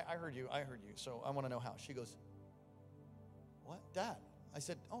 Hannah, I heard you. So I want to know how. She goes, what? Dad? I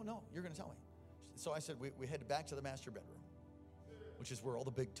said, oh, no, you're going to tell me. So I said, we headed back to the master bedroom, which is where all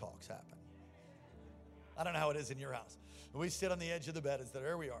the big talks happen. I don't know how it is in your house. We sit on the edge of the bed.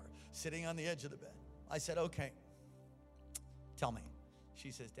 There we are, sitting on the edge of the bed. I said, okay, tell me.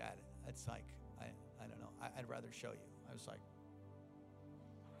 She says, Dad, it's like, I don't know. I'd rather show you. I was like,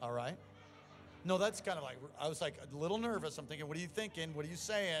 all right. No, that's kind of like, I was like a little nervous. I'm thinking, what are you thinking? What are you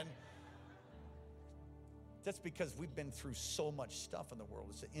saying? That's because we've been through so much stuff in the world.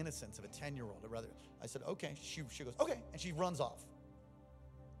 It's the innocence of a 10-year-old. I said, okay. She goes, okay. And she runs off.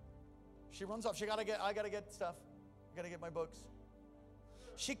 She runs off. I gotta get stuff. I gotta get my books.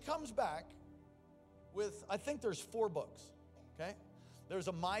 She comes back with, I think there's 4 books, okay? There's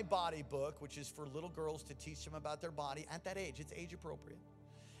a My Body book, which is for little girls to teach them about their body at that age. It's age appropriate.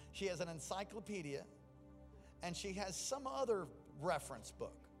 She has an encyclopedia, and she has some other reference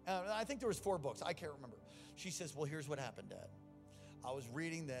book. I think there was 4 books. I can't remember. She says, well, here's what happened, Dad. I was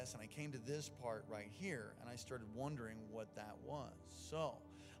reading this, and I came to this part right here, and I started wondering what that was. So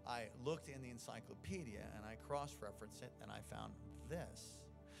I looked in the encyclopedia, and I cross-referenced it, and I found this.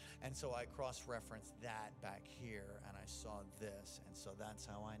 And so I cross-referenced that back here, and I saw this, and so that's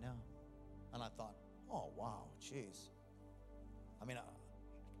how I know. And I thought, oh, wow, geez. I mean,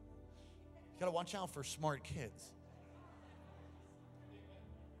 you got to watch out for smart kids.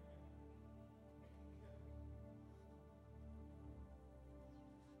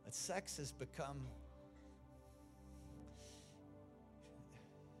 But sex has become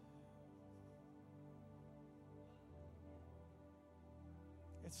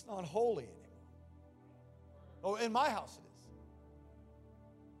it's not holy anymore. Oh, in my house it is.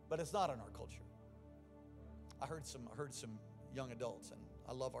 But it's not in our culture. I heard some young adults, and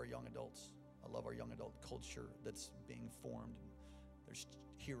I love our young adults. I love our young adult culture that's being formed. There's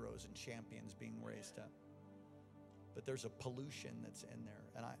heroes and champions being raised up. But there's a pollution that's in there.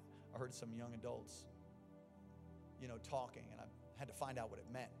 And I heard some young adults, talking, and I had to find out what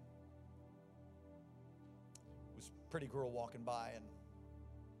it meant. It was a pretty girl walking by, and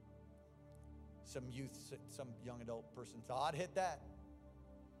some young adult person thought, I'd hit that.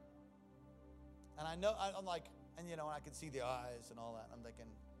 And I'm like, and I could see the eyes and all that. And I'm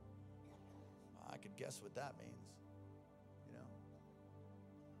thinking, I could guess what that means,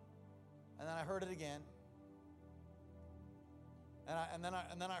 And then I heard it again. And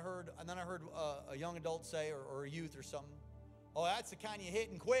then I heard a young adult say, or a youth or something, oh, that's the kind you hit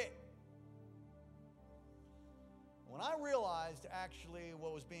and quit. When I realized actually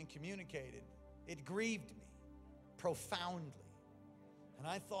what was being communicated, it grieved me profoundly. And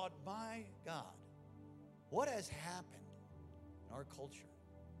I thought, my God, what has happened in our culture?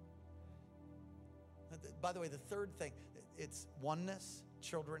 By the way, the third thing, it's oneness,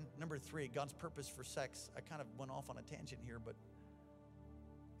 children. Number 3, God's purpose for sex. I kind of went off on a tangent here, but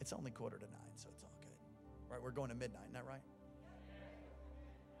it's only 8:45, so it's all good. Right, we're going to midnight, isn't that right?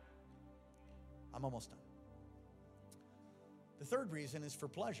 I'm almost done. The third reason is for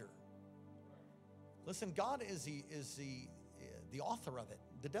pleasure. Listen, God is the author of it.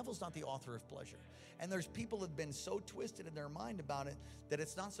 The devil's not the author of pleasure. And there's people that have been so twisted in their mind about it that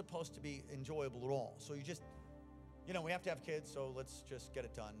it's not supposed to be enjoyable at all. So you just, we have to have kids, so let's just get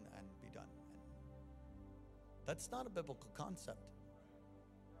it done and be done. That's not a biblical concept.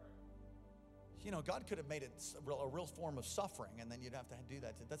 God could have made it a real form of suffering, and then you'd have to do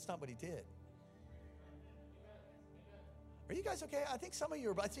that. That's not what he did. Are you guys okay? I think some of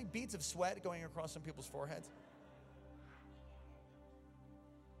you I see beads of sweat going across some people's foreheads.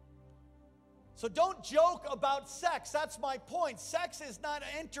 So don't joke about sex. That's my point. Sex is not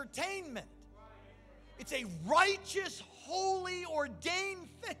entertainment. It's a righteous, holy, ordained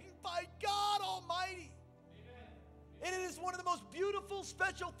thing by God Almighty. And it is one of the most beautiful,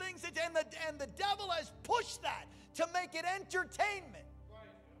 special things. And the devil has pushed that to make it entertainment.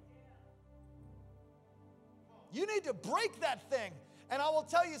 You need to break that thing. And I will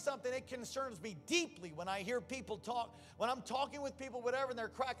tell you something, it concerns me deeply when I hear people talk, when I'm talking with people, whatever, and they're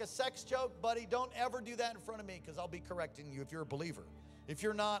crack a sex joke, buddy, don't ever do that in front of me, because I'll be correcting you if you're a believer. If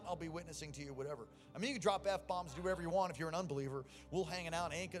you're not, I'll be witnessing to you, whatever. I mean, you can drop F-bombs, do whatever you want. If you're an unbeliever, we'll hanging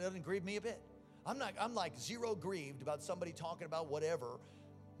out. It doesn't grieve me a bit. I'm like zero grieved about somebody talking about whatever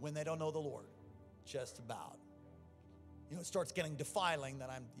when they don't know the Lord. Just about. You know, it starts getting defiling that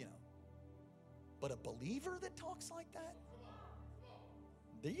I'm, you know. But a believer that talks like that,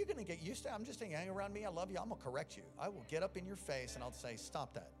 you're going to get used to. I'm just saying, hang around me. I love you. I'm going to correct you. I will get up in your face and I'll say,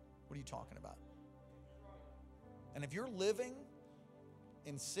 stop that. What are you talking about? And if you're living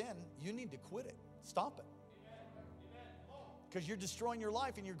in sin, you need to quit it. Stop it. Because you're destroying your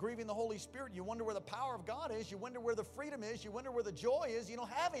life and you're grieving the Holy Spirit. You wonder where the power of God is. You wonder where the freedom is. You wonder where the joy is. You don't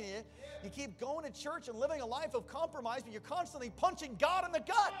have any of it. You keep going to church and living a life of compromise, but you're constantly punching God in the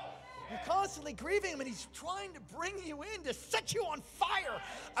gut. You're constantly grieving Him, and He's trying to bring you in to set you on fire.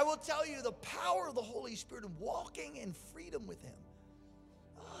 I will tell you, the power of the Holy Spirit and walking in freedom with Him.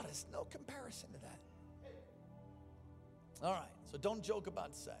 Oh, there's no comparison to that. All right, so don't joke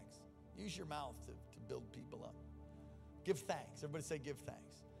about sex. Use your mouth to build people up. Give thanks. Everybody say give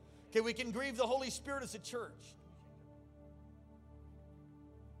thanks. Okay, we can grieve the Holy Spirit as a church.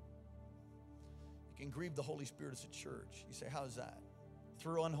 You can grieve the Holy Spirit as a church. You say, how's that?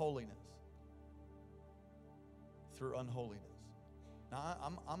 Through unholiness. Through unholiness. Now,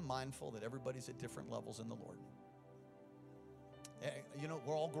 I'm mindful that everybody's at different levels in the Lord. You know,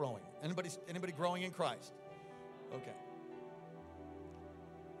 we're all growing. Anybody growing in Christ? Okay.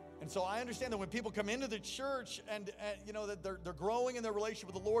 And so I understand that when people come into the church and you know, that they're growing in their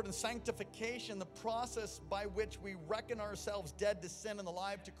relationship with the Lord, and sanctification, the process by which we reckon ourselves dead to sin and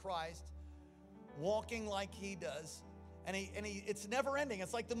alive to Christ, walking like He does. And it's never ending.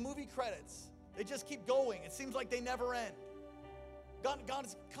 It's like the movie credits. They just keep going. It seems like they never end. God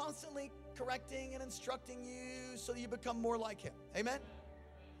is constantly correcting and instructing you so that you become more like Him. Amen?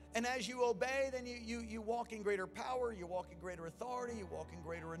 And as you obey, then you walk in greater power, you walk in greater authority, you walk in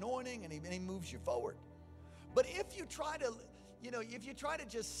greater anointing, and He moves you forward. But if you try to, you know, if you try to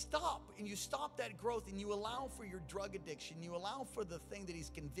just stop, and you stop that growth, and you allow for your drug addiction, you allow for the thing that He's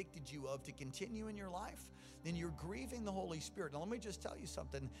convicted you of to continue in your life, then you're grieving the Holy Spirit. Now, let me just tell you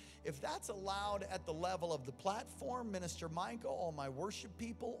something. If that's allowed at the level of the platform, Minister Michael, all my worship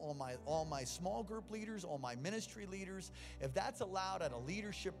people, all my small group leaders, all my ministry leaders, if that's allowed at a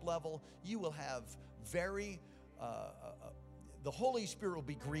leadership level, you will have the Holy Spirit will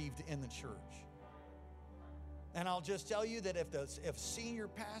be grieved in the church. And I'll just tell you that if senior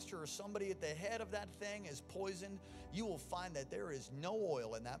pastor or somebody at the head of that thing is poisoned, you will find that there is no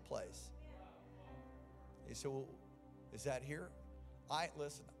oil in that place. You say, well, is that here?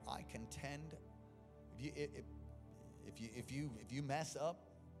 Listen, I contend. If you mess up,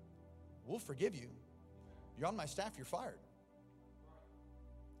 we'll forgive you. You're on my staff, you're fired.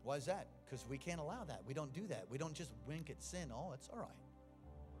 Why is that? Because we can't allow that. We don't do that. We don't just wink at sin. Oh, it's all right.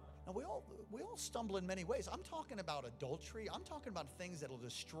 Now, we all stumble in many ways. I'm talking about adultery. I'm talking about things that will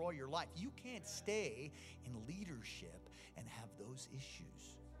destroy your life. You can't stay in leadership and have those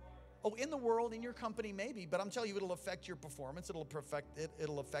issues. Oh, in the world, in your company, maybe, but I'm telling you, it'll affect your performance. It'll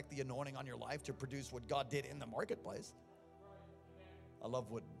affect the anointing on your life to produce what God did in the marketplace. I love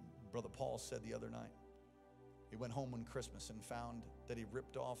what Brother Paul said the other night. He went home on Christmas and found that he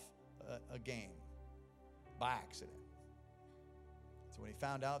ripped off a game by accident. So when he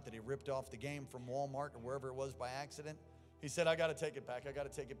found out that he ripped off the game from Walmart or wherever it was by accident, he said, I got to take it back. I got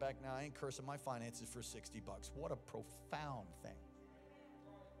to take it back now. I ain't cursing my finances for $60. What a profound thing.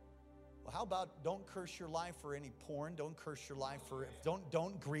 Well, how about don't curse your life for any porn? Don't curse your life for,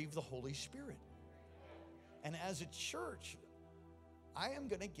 don't grieve the Holy Spirit. And as a church, I am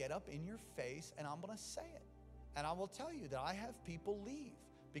going to get up in your face and I'm going to say it. And I will tell you that I have people leave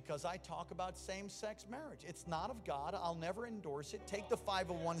because I talk about same-sex marriage. It's not of God. I'll never endorse it. Take the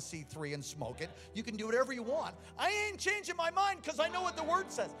 501c3 and smoke it. You can do whatever you want. I ain't changing my mind because I know what the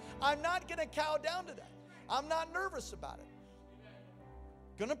Word says. I'm not going to cow down to that. I'm not nervous about it.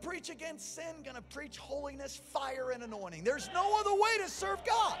 Gonna preach against sin, gonna preach holiness, fire, and anointing. There's no other way to serve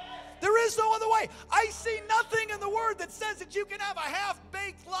God. There is no other way. I see nothing in the Word that says that you can have a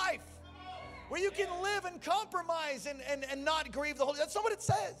half-baked life where you can live and compromise and not grieve the Holy Spirit. That's not what it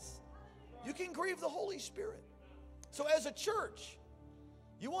says. You can grieve the Holy Spirit. So as a church,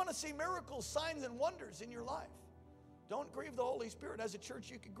 you want to see miracles, signs, and wonders in your life. Don't grieve the Holy Spirit. As a church,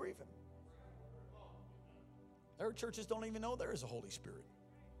 you can grieve Him. There are churches don't even know there is a Holy Spirit.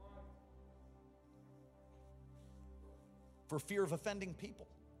 For fear of offending people.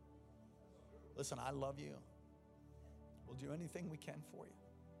 Listen, I love you. We'll do anything we can for you.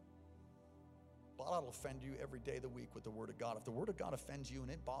 But I'll offend you every day of the week with the Word of God. If the Word of God offends you and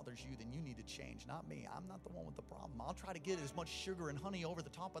it bothers you, then you need to change, not me. I'm not the one with the problem. I'll try to get as much sugar and honey over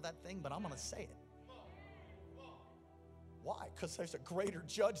the top of that thing, but I'm going to say it. Why? Because there's a greater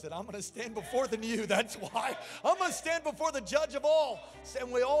judge that I'm going to stand before than you. That's why. I'm going to stand before the judge of all,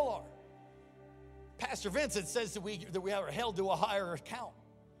 and we all are. Pastor Vincent says that we are held to a higher account.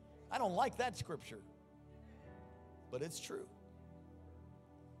 I don't like that scripture, but it's true.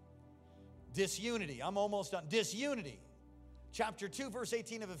 Disunity. I'm almost done. Disunity. Chapter 2, verse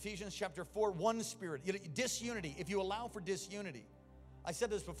 18 of Ephesians, chapter 4, one spirit. Disunity. If you allow for disunity. I said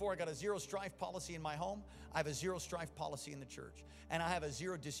this before, I got a zero strife policy in my home. I have a zero strife policy in the church. And I have a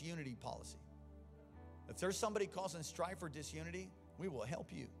zero disunity policy. If there's somebody causing strife or disunity, we will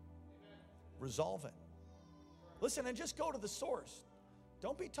help you resolve it. Listen, and just go to the source.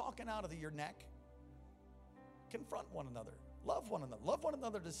 Don't be talking out of your neck. Confront one another. Love one another. Love one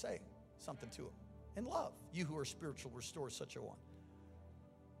another to say something to them. In love, you who are spiritual, restore such a one.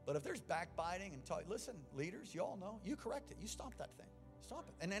 But if there's backbiting and talk, listen, leaders, you all know, you correct it. You stop that thing. Stop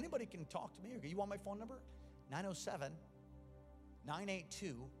it. And anybody can talk to me. You want my phone number?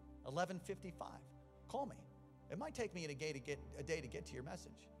 907-982-1155. Call me. It might take me a day to get to your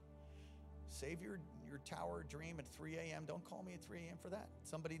message. Save your tower dream at 3 a.m. Don't call me at 3 a.m. for that.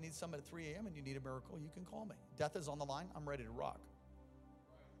 Somebody needs something at 3 a.m. and you need a miracle, you can call me. Death is on the line. I'm ready to rock.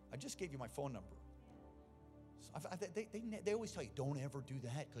 I just gave you my phone number. So they always tell you, don't ever do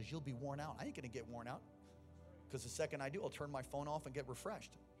that because you'll be worn out. I ain't going to get worn out because the second I do, I'll turn my phone off and get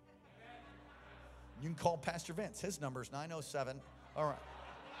refreshed. You can call Pastor Vince. His number is 907. All right.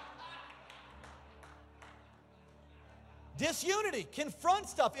 Disunity. Confront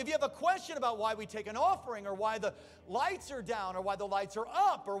stuff. If you have a question about why we take an offering or why the lights are down or why the lights are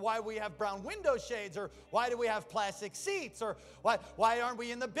up or why we have brown window shades or why do we have plastic seats or why aren't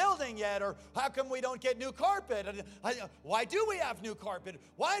we in the building yet or how come we don't get new carpet? Why do we have new carpet?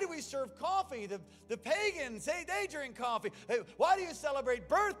 Why do we serve coffee? The pagans, they drink coffee. Why do you celebrate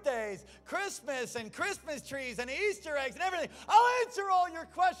birthdays, Christmas and Christmas trees and Easter eggs and everything? I'll answer all your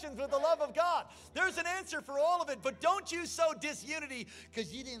questions with the love of God. There's an answer for all of it, but don't you sow disunity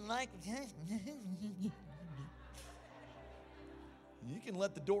because you didn't like You can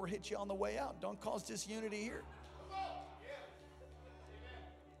let the door hit you on the way out. Don't cause disunity here.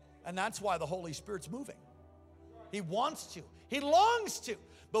 And that's why the Holy Spirit's moving. He wants to. He longs to.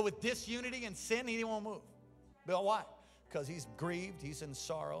 But with disunity and sin, he won't move. But why? Because he's grieved. He's in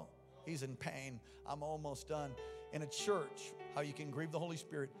sorrow. He's in pain. I'm almost done. In a church, how you can grieve the Holy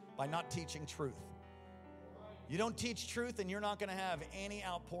Spirit by not teaching truth. You don't teach truth and you're not going to have any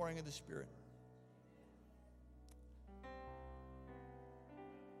outpouring of the Spirit.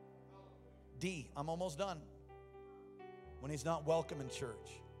 D, I'm almost done. When he's not welcome in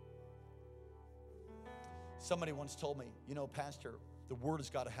church. Somebody once told me, you know, Pastor, the word has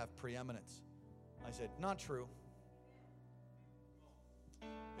got to have preeminence. I said, not true.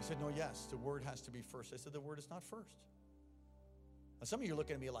 He said, no, yes, the word has to be first. I said, the word is not first. Now, some of you are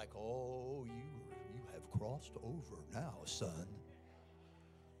looking at me like, oh, you have crossed over now, son.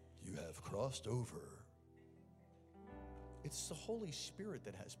 You have crossed over. It's the Holy Spirit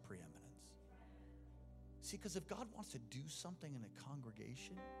that has preeminence. See, because if God wants to do something in a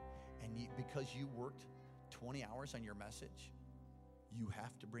congregation, and because you worked 20 hours on your message, you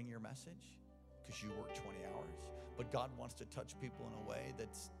have to bring your message because you worked 20 hours. But God wants to touch people in a way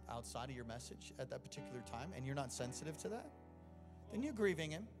that's outside of your message at that particular time, and you're not sensitive to that, then you're grieving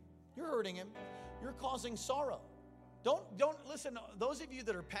him. You're hurting him. You're causing sorrow. Don't listen. Those of you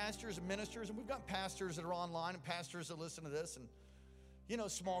that are pastors and ministers, and we've got pastors that are online and pastors that listen to this, and you know,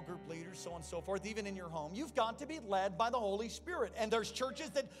 small group leaders, so on and so forth, even in your home, you've got to be led by the Holy Spirit. And there's churches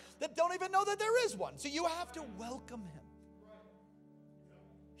that don't even know that there is one. So you have to welcome him.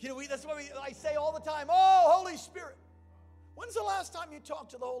 You know, that's why I say all the time, oh, Holy Spirit. When's the last time you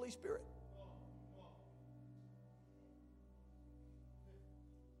talked to the Holy Spirit?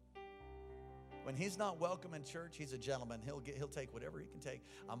 When he's not welcome in church, he's a gentleman. He'll take whatever he can take.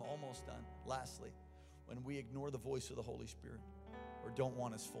 I'm almost done. Lastly, when we ignore the voice of the Holy Spirit or don't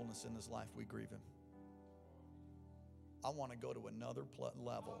want his fullness in his life, we grieve him. I want to go to another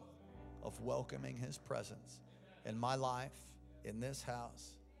level of welcoming his presence in my life, in this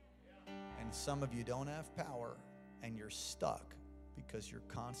house. And some of you don't have power and you're stuck because you're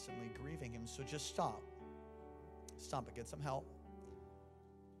constantly grieving him. So just stop. Stop it. Get some help.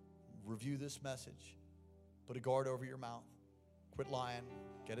 Review this message. Put a guard over your mouth. Quit lying.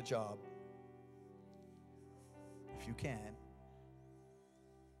 Get a job. If you can.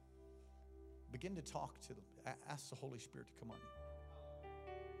 Begin to talk to them. Ask the Holy Spirit to come on you.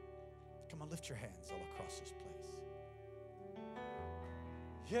 Come on, lift your hands all across this place.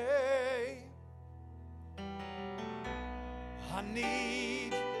 Yay. I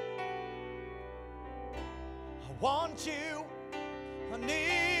need, I want you, I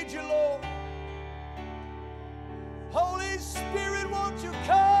need you, Lord. Holy Spirit, won't you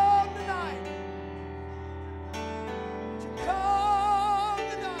come tonight? Won't you come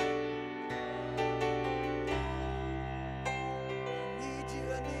tonight? I need you,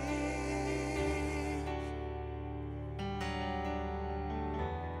 I need you.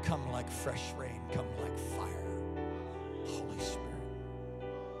 Come like fresh rain, come like fire. Holy Spirit.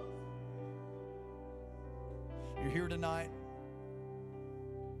 You're here tonight,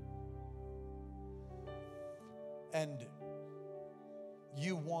 and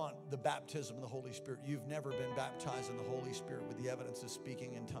you want the baptism of the Holy Spirit. You've never been baptized in the Holy Spirit with the evidence of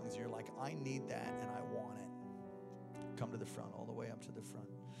speaking in tongues. You're like, I need that and I want it. Come to the front, all the way up to the front.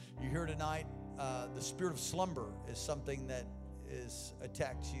 You're here tonight. The spirit of slumber is something that is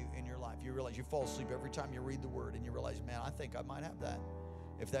attacks you in your life. You realize you fall asleep every time you read the word, and you realize, man, I think I might have that.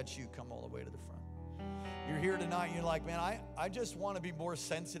 If that's you, come all the way to the front. You're here tonight, and you're like, man, I just want to be more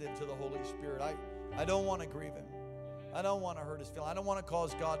sensitive to the Holy Spirit. I don't want to grieve him. I don't want to hurt his feelings. I don't want to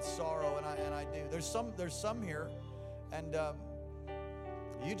cause God sorrow, and I do. There's some here, and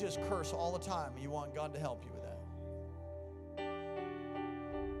you just curse all the time. You want God to help you with that.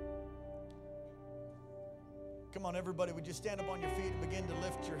 Come on, everybody, would you stand up on your feet and begin to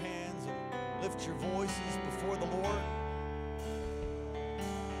lift your hands and lift your voices before the Lord?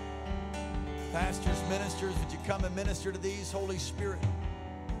 Pastors, ministers, would you come and minister to these? Holy Spirit.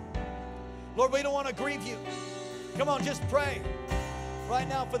 Lord, we don't want to grieve you. Come on, just pray right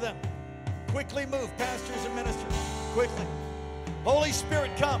now for them. Quickly move, pastors and ministers, quickly. Holy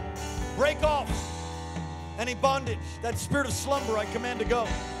Spirit, come. Break off any bondage. That spirit of slumber, I command to go.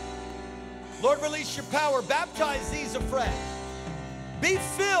 Lord, release your power. Baptize these afresh. Be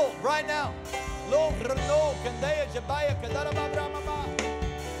filled right now.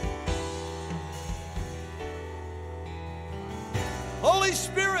 Holy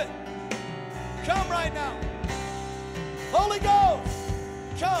Spirit, come right now. Holy Ghost,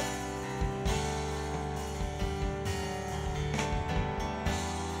 come.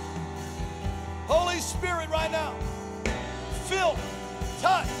 Holy Spirit, right now. Fill,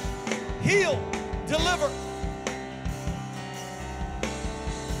 touch, heal, deliver.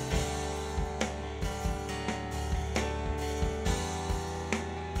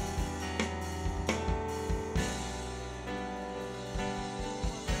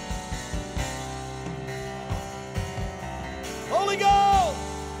 Holy Ghost,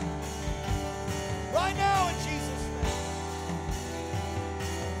 right now in Jesus' name.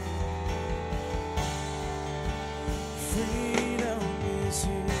 Freedom is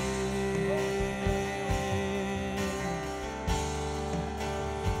here.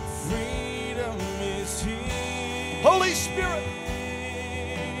 Freedom is here. Holy Spirit.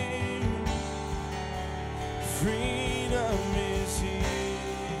 Freedom is here.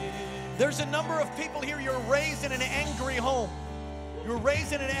 There's a number of people here, you're raised in an angry home. You were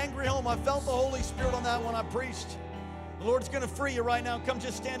raised in an angry home. I felt the Holy Spirit on that when I preached. The Lord's going to free you right now. Come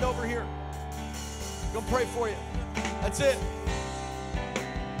just stand over here. Go pray for you. That's it.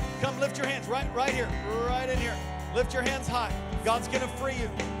 Come lift your hands right here, right in here. Lift your hands high. God's going to free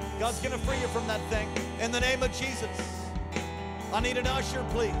you. God's going to free you from that thing. In the name of Jesus. I need an usher,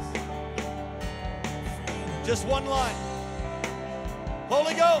 please. Just one line.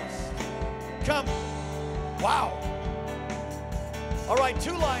 Holy Ghost, come. Wow. All right,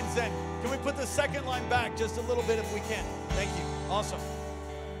 2 lines then. Can we put the second line back just a little bit if we can? Thank you. Awesome.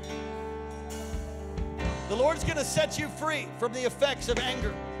 The Lord's going to set you free from the effects of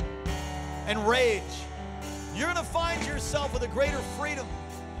anger and rage. You're going to find yourself with a greater freedom.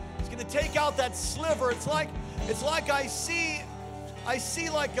 It's going to take out that sliver. It's like I see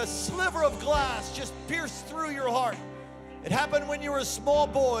like a sliver of glass just pierce through your heart. It happened when you were a small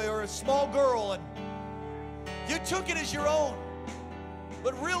boy or a small girl, and you took it as your own.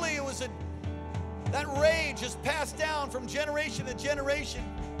 But really, it was that rage is passed down from generation to generation.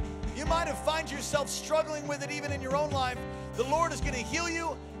 You might have found yourself struggling with it even in your own life. The Lord is going to heal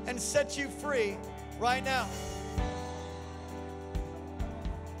you and set you free right now.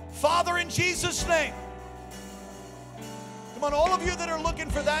 Father, in Jesus' name. Come on, all of you that are looking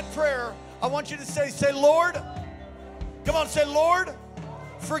for that prayer, I want you to say, Lord, come on, say, Lord,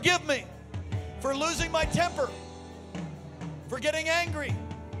 forgive me for losing my temper, for getting angry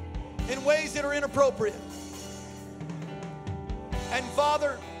in ways that are inappropriate. And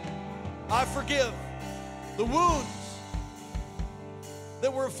Father, I forgive the wounds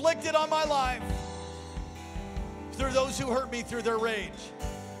that were afflicted on my life through those who hurt me through their rage.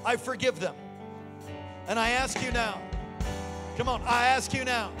 I forgive them. And I ask you now, come on, I ask you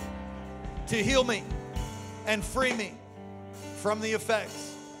now to heal me and free me from the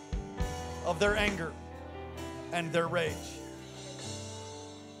effects of their anger and their rage.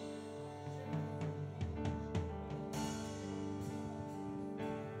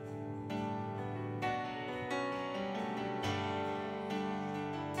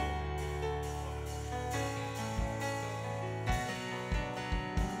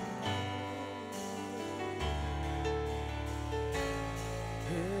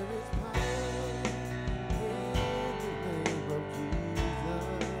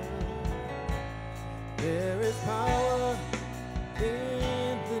 There is power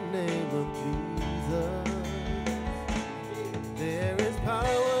in the name of Jesus. There is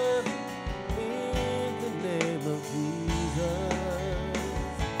power in the name of Jesus.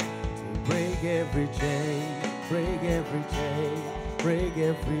 To break every chain, break every chain, break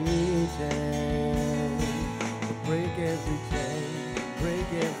every chain. To break every chain, break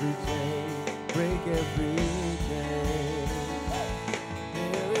every chain, break every chain.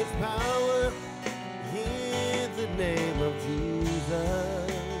 There is power in the name of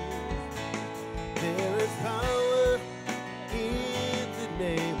Jesus. There is power in the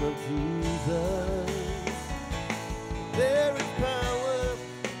name of Jesus. There is power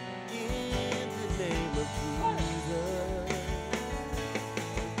in the name of Jesus.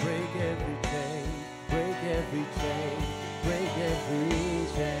 Break every chain, break every chain, break every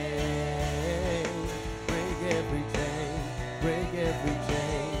chain. Break every chain, break every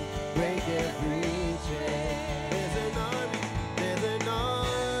chain, break every chain. There's an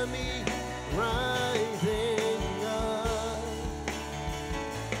army rising up.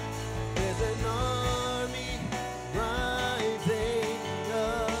 There's an army rising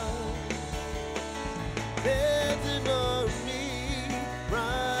up. There's an army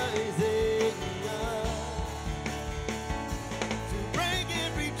rising up. To break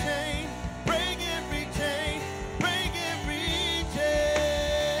every chain, break every chain, break every chain.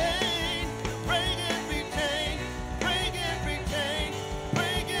 Break every chain, break every chain,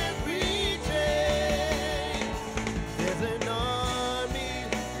 break every chain. There's an army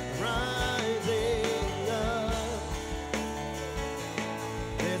rising up.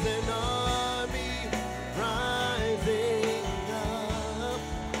 There's an army rising up.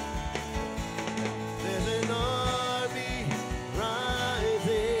 There's an army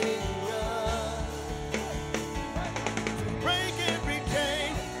rising up. Break every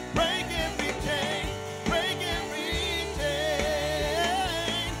chain, break every chain, break every chain.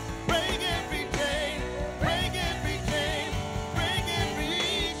 Break every chain, break every chain, break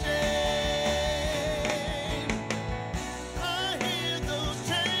every chain. I hear those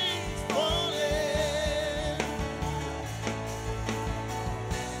chains falling.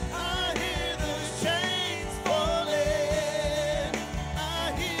 I hear those chains falling.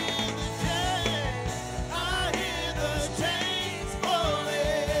 I hear the chains. I hear those chains falling.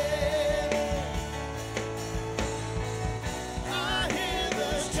 I hear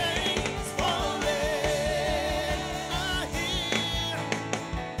those chains falling.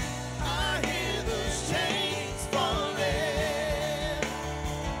 I hear those chains falling.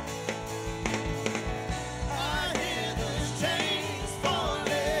 I hear those chains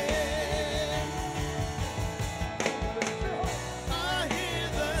falling. I hear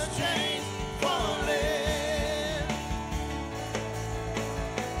those chains falling.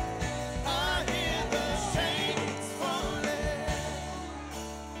 I hear those chains falling.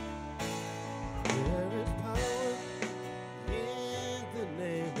 There is power in the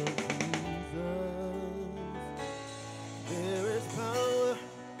name of Jesus. There is power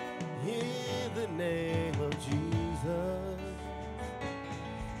in the name of Jesus.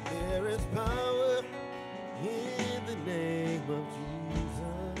 There is power in the name of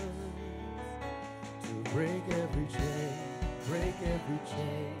Jesus. To break every chain, break every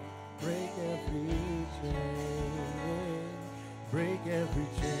chain, break every chain. Break every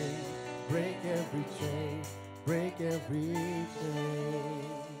chain, break every chain, break every chain.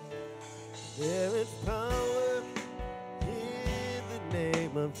 There is power in the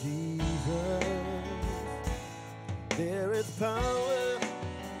name of Jesus. There is power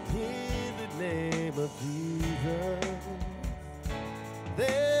in the name of Jesus.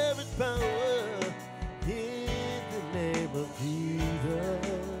 There is power in the name of Jesus.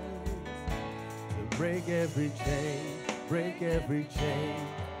 To break every chain, break every chain,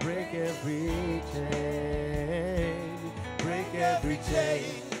 break every chain. Break every chain,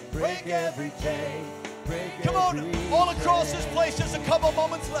 break every chain, break Come on, every all across chain. this place, just a couple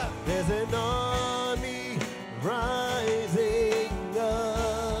moments left. There's an army rising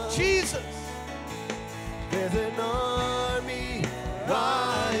up. Jesus. There's an army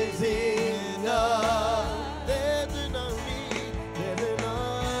rising up. There's an army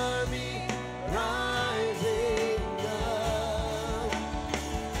rising up.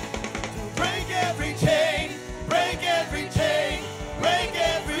 To break every chain, break every chain, break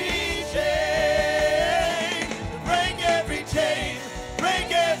every chain. To break every chain,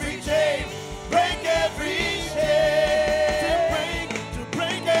 break every chain, break every chain. To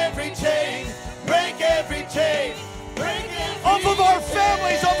break every chain, break every chain, break every Off of our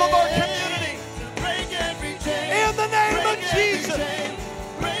families, off of our community. break every chain. In the name of Break every Jesus. chain,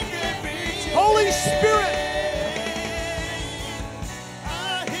 break every chain. Holy Spirit.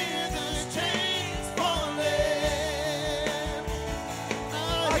 I hear those chains falling. I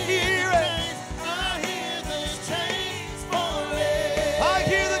hear it. I hear those chains falling. I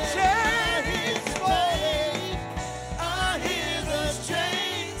hear the I hear chains the falling. chains. I hear those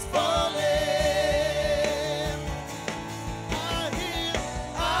chains falling.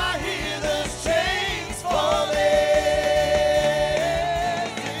 I hear those chains falling.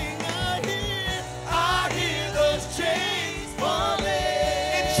 I hear those chains falling.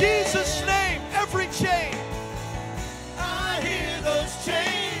 In Jesus' name, every chain. I hear those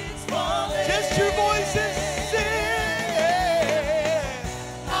chains falling. Just your voices. Sing.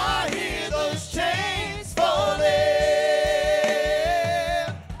 I hear those chains falling.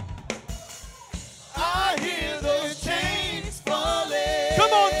 I hear those chains falling.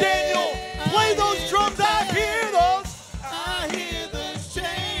 Come on, Daniel. Play those drums. I hear those. I hear those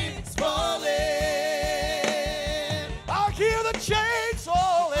chains falling. I hear the chains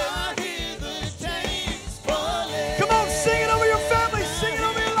falling. I hear the chains falling. Come on, sing it over your family. Sing it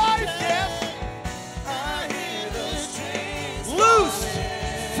over your life. Yes. I hear those chains Loosed.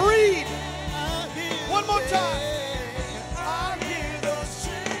 Freed. I hear One more time. I hear those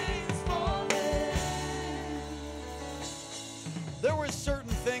chains falling. There were certain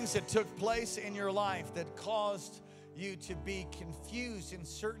things that took place in your life that caused you to be confused in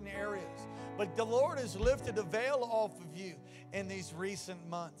certain areas. But the Lord has lifted a veil off of you in these recent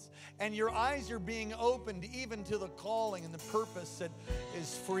months. And your eyes are being opened even to the calling and the purpose that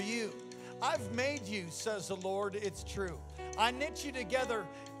is for you. I've made you, says the Lord, it's true. I knit you together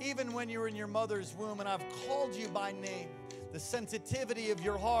even when you were in your mother's womb, and I've called you by name. The sensitivity of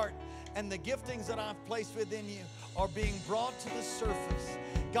your heart and the giftings that I've placed within you are being brought to the surface.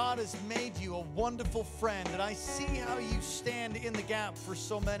 God has made you a wonderful friend, and I see how you stand in the gap for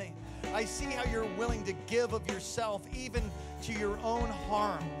so many. I see how you're willing to give of yourself even to your own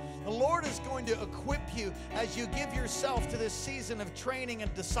harm. The Lord is going to equip you as you give yourself to this season of training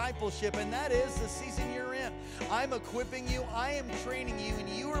and discipleship, and that is the season you're in. I'm equipping you, I am training you, and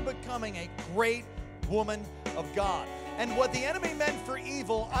you are becoming a great woman of God. And what the enemy meant for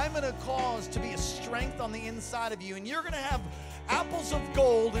evil, I'm going to cause to be a strength on the inside of you. And you're going to have apples of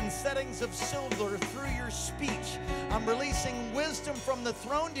gold and settings of silver through your speech. I'm releasing wisdom from the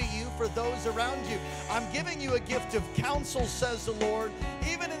throne to you for those around you. I'm giving you a gift of counsel, says the Lord.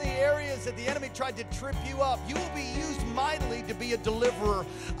 Even in the areas that the enemy tried to trip you up, you will be used mightily to be a deliverer.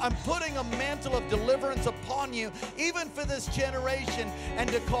 I'm putting a mantle of deliverance upon you, even for this generation, and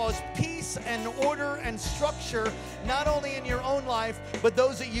to cause peace and order and structure, not only in your own life, but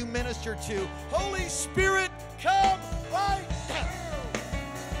those that you minister to. Holy Spirit, come right now.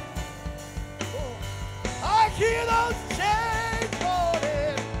 I hear those chains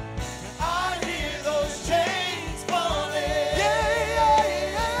falling. I hear those chains falling. Yeah,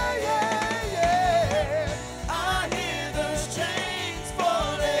 yeah, yeah, yeah. I hear those chains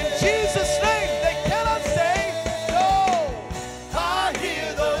falling. In Jesus' name, they cannot say no. I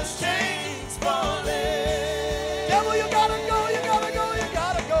hear those chains falling. Devil, you gotta go, you gotta go, you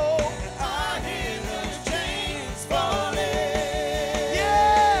gotta go. I hear those chains falling.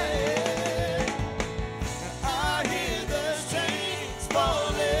 Yeah. I hear those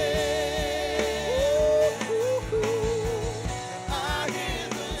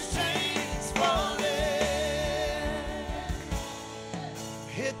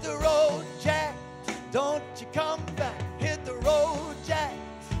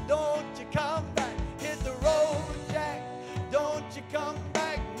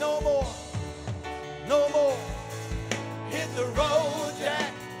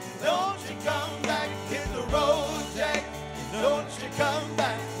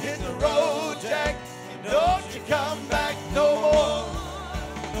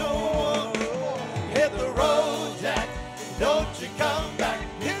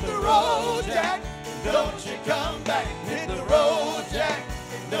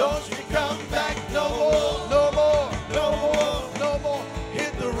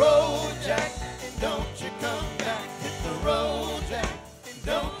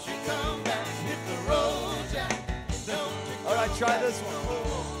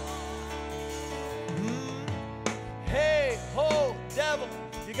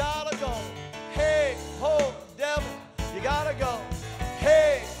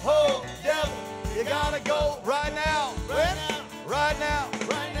now.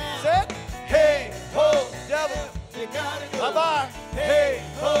 Right now. Set. Hey, ho, devil. You gotta go. Bye-bye. Hey,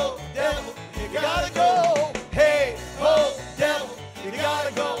 ho, devil. You gotta go. Hey, ho, devil. You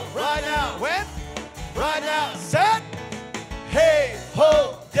gotta go. Right now. When? Right now. Set. Hey,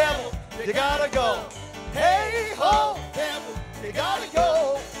 ho, devil. You gotta go. Hey, ho, devil. you gotta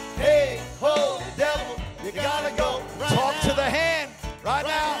go. Hey, ho, devil. You gotta go. Right Talk now. to the hand right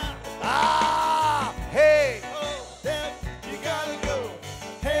now. now. Ah, hey. Ho, devil. You gotta go.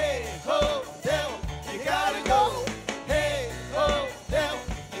 Hey, ho, devil. You gotta go. Hey, ho, devil.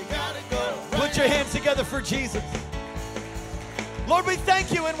 You gotta go. Put your hands together for Jesus. Lord, we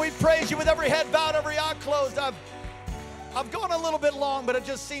thank you and we praise you with every head bowed, every eye closed. I've gone a little bit long, but it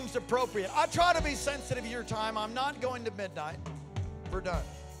just seems appropriate. I try to be sensitive to your time. I'm not going to midnight. We're done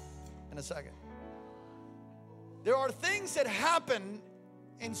in a second. There are things that happen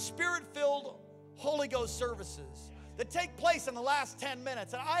in Spirit-filled Holy Ghost services that take place in the last 10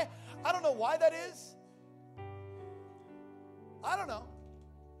 minutes. And I don't know why that is. I don't know.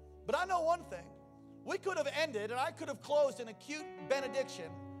 But I know one thing. We could have ended, and I could have closed an acute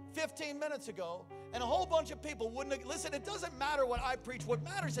benediction 15 minutes ago, and a whole bunch of people wouldn't have. Listen, it doesn't matter what I preach. What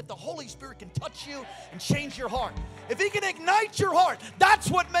matters is if the Holy Spirit can touch you and change your heart. If He can ignite your heart,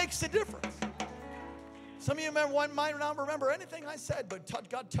 that's what makes the difference. Some of you might not remember anything I said, but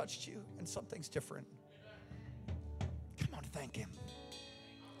God touched you, and something's different. Come on, thank Him.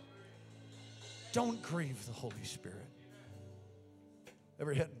 Don't grieve the Holy Spirit.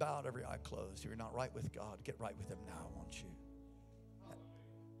 Every head bowed, every eye closed. If you're not right with God, get right with Him now, won't you?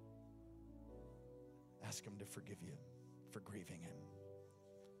 Ask Him to forgive you for grieving Him.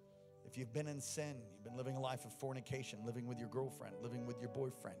 If you've been in sin, you've been living a life of fornication, living with your girlfriend, living with your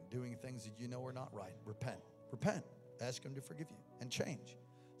boyfriend, doing things that you know are not right, repent. Repent. Ask Him to forgive you and change.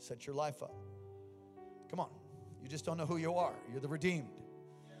 Set your life up. Come on. You just don't know who you are. You're the redeemed.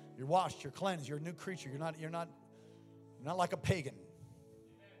 You're washed. You're cleansed. You're a new creature. You're not like a pagan.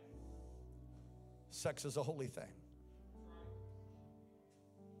 Sex is a holy thing.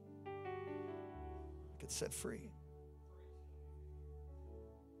 Get set free.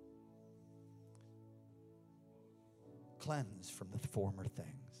 Cleanse from the former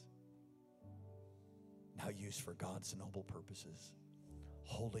things, now used for God's noble purposes,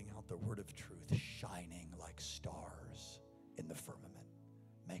 holding out the word of truth, shining like stars in the firmament.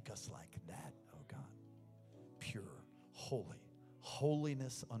 Make us like that, oh God. Pure, holy,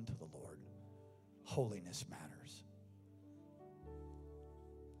 holiness unto the Lord. Holiness matters.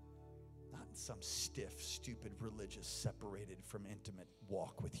 Not in some stiff, stupid, religious, separated from intimate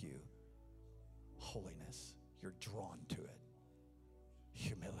walk with you. Holiness. You're drawn to it.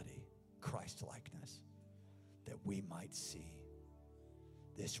 Humility, Christ-likeness, that we might see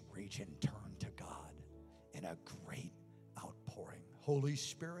this region turn to God in a great outpouring. Holy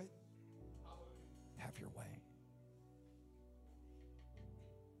Spirit, have your way.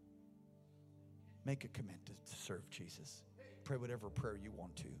 Make a commitment to serve Jesus. Pray whatever prayer you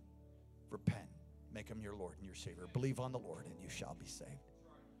want to. Repent. Make Him your Lord and your Savior. Believe on the Lord and you shall be saved.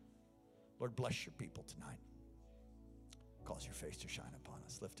 Lord, bless your people tonight. Cause your face to shine upon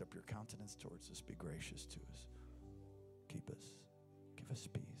us. Lift up your countenance towards us. Be gracious to us. Keep us. Give us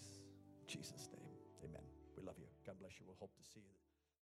peace. In Jesus' name, amen. We love you. God bless you. We'll hope to see you.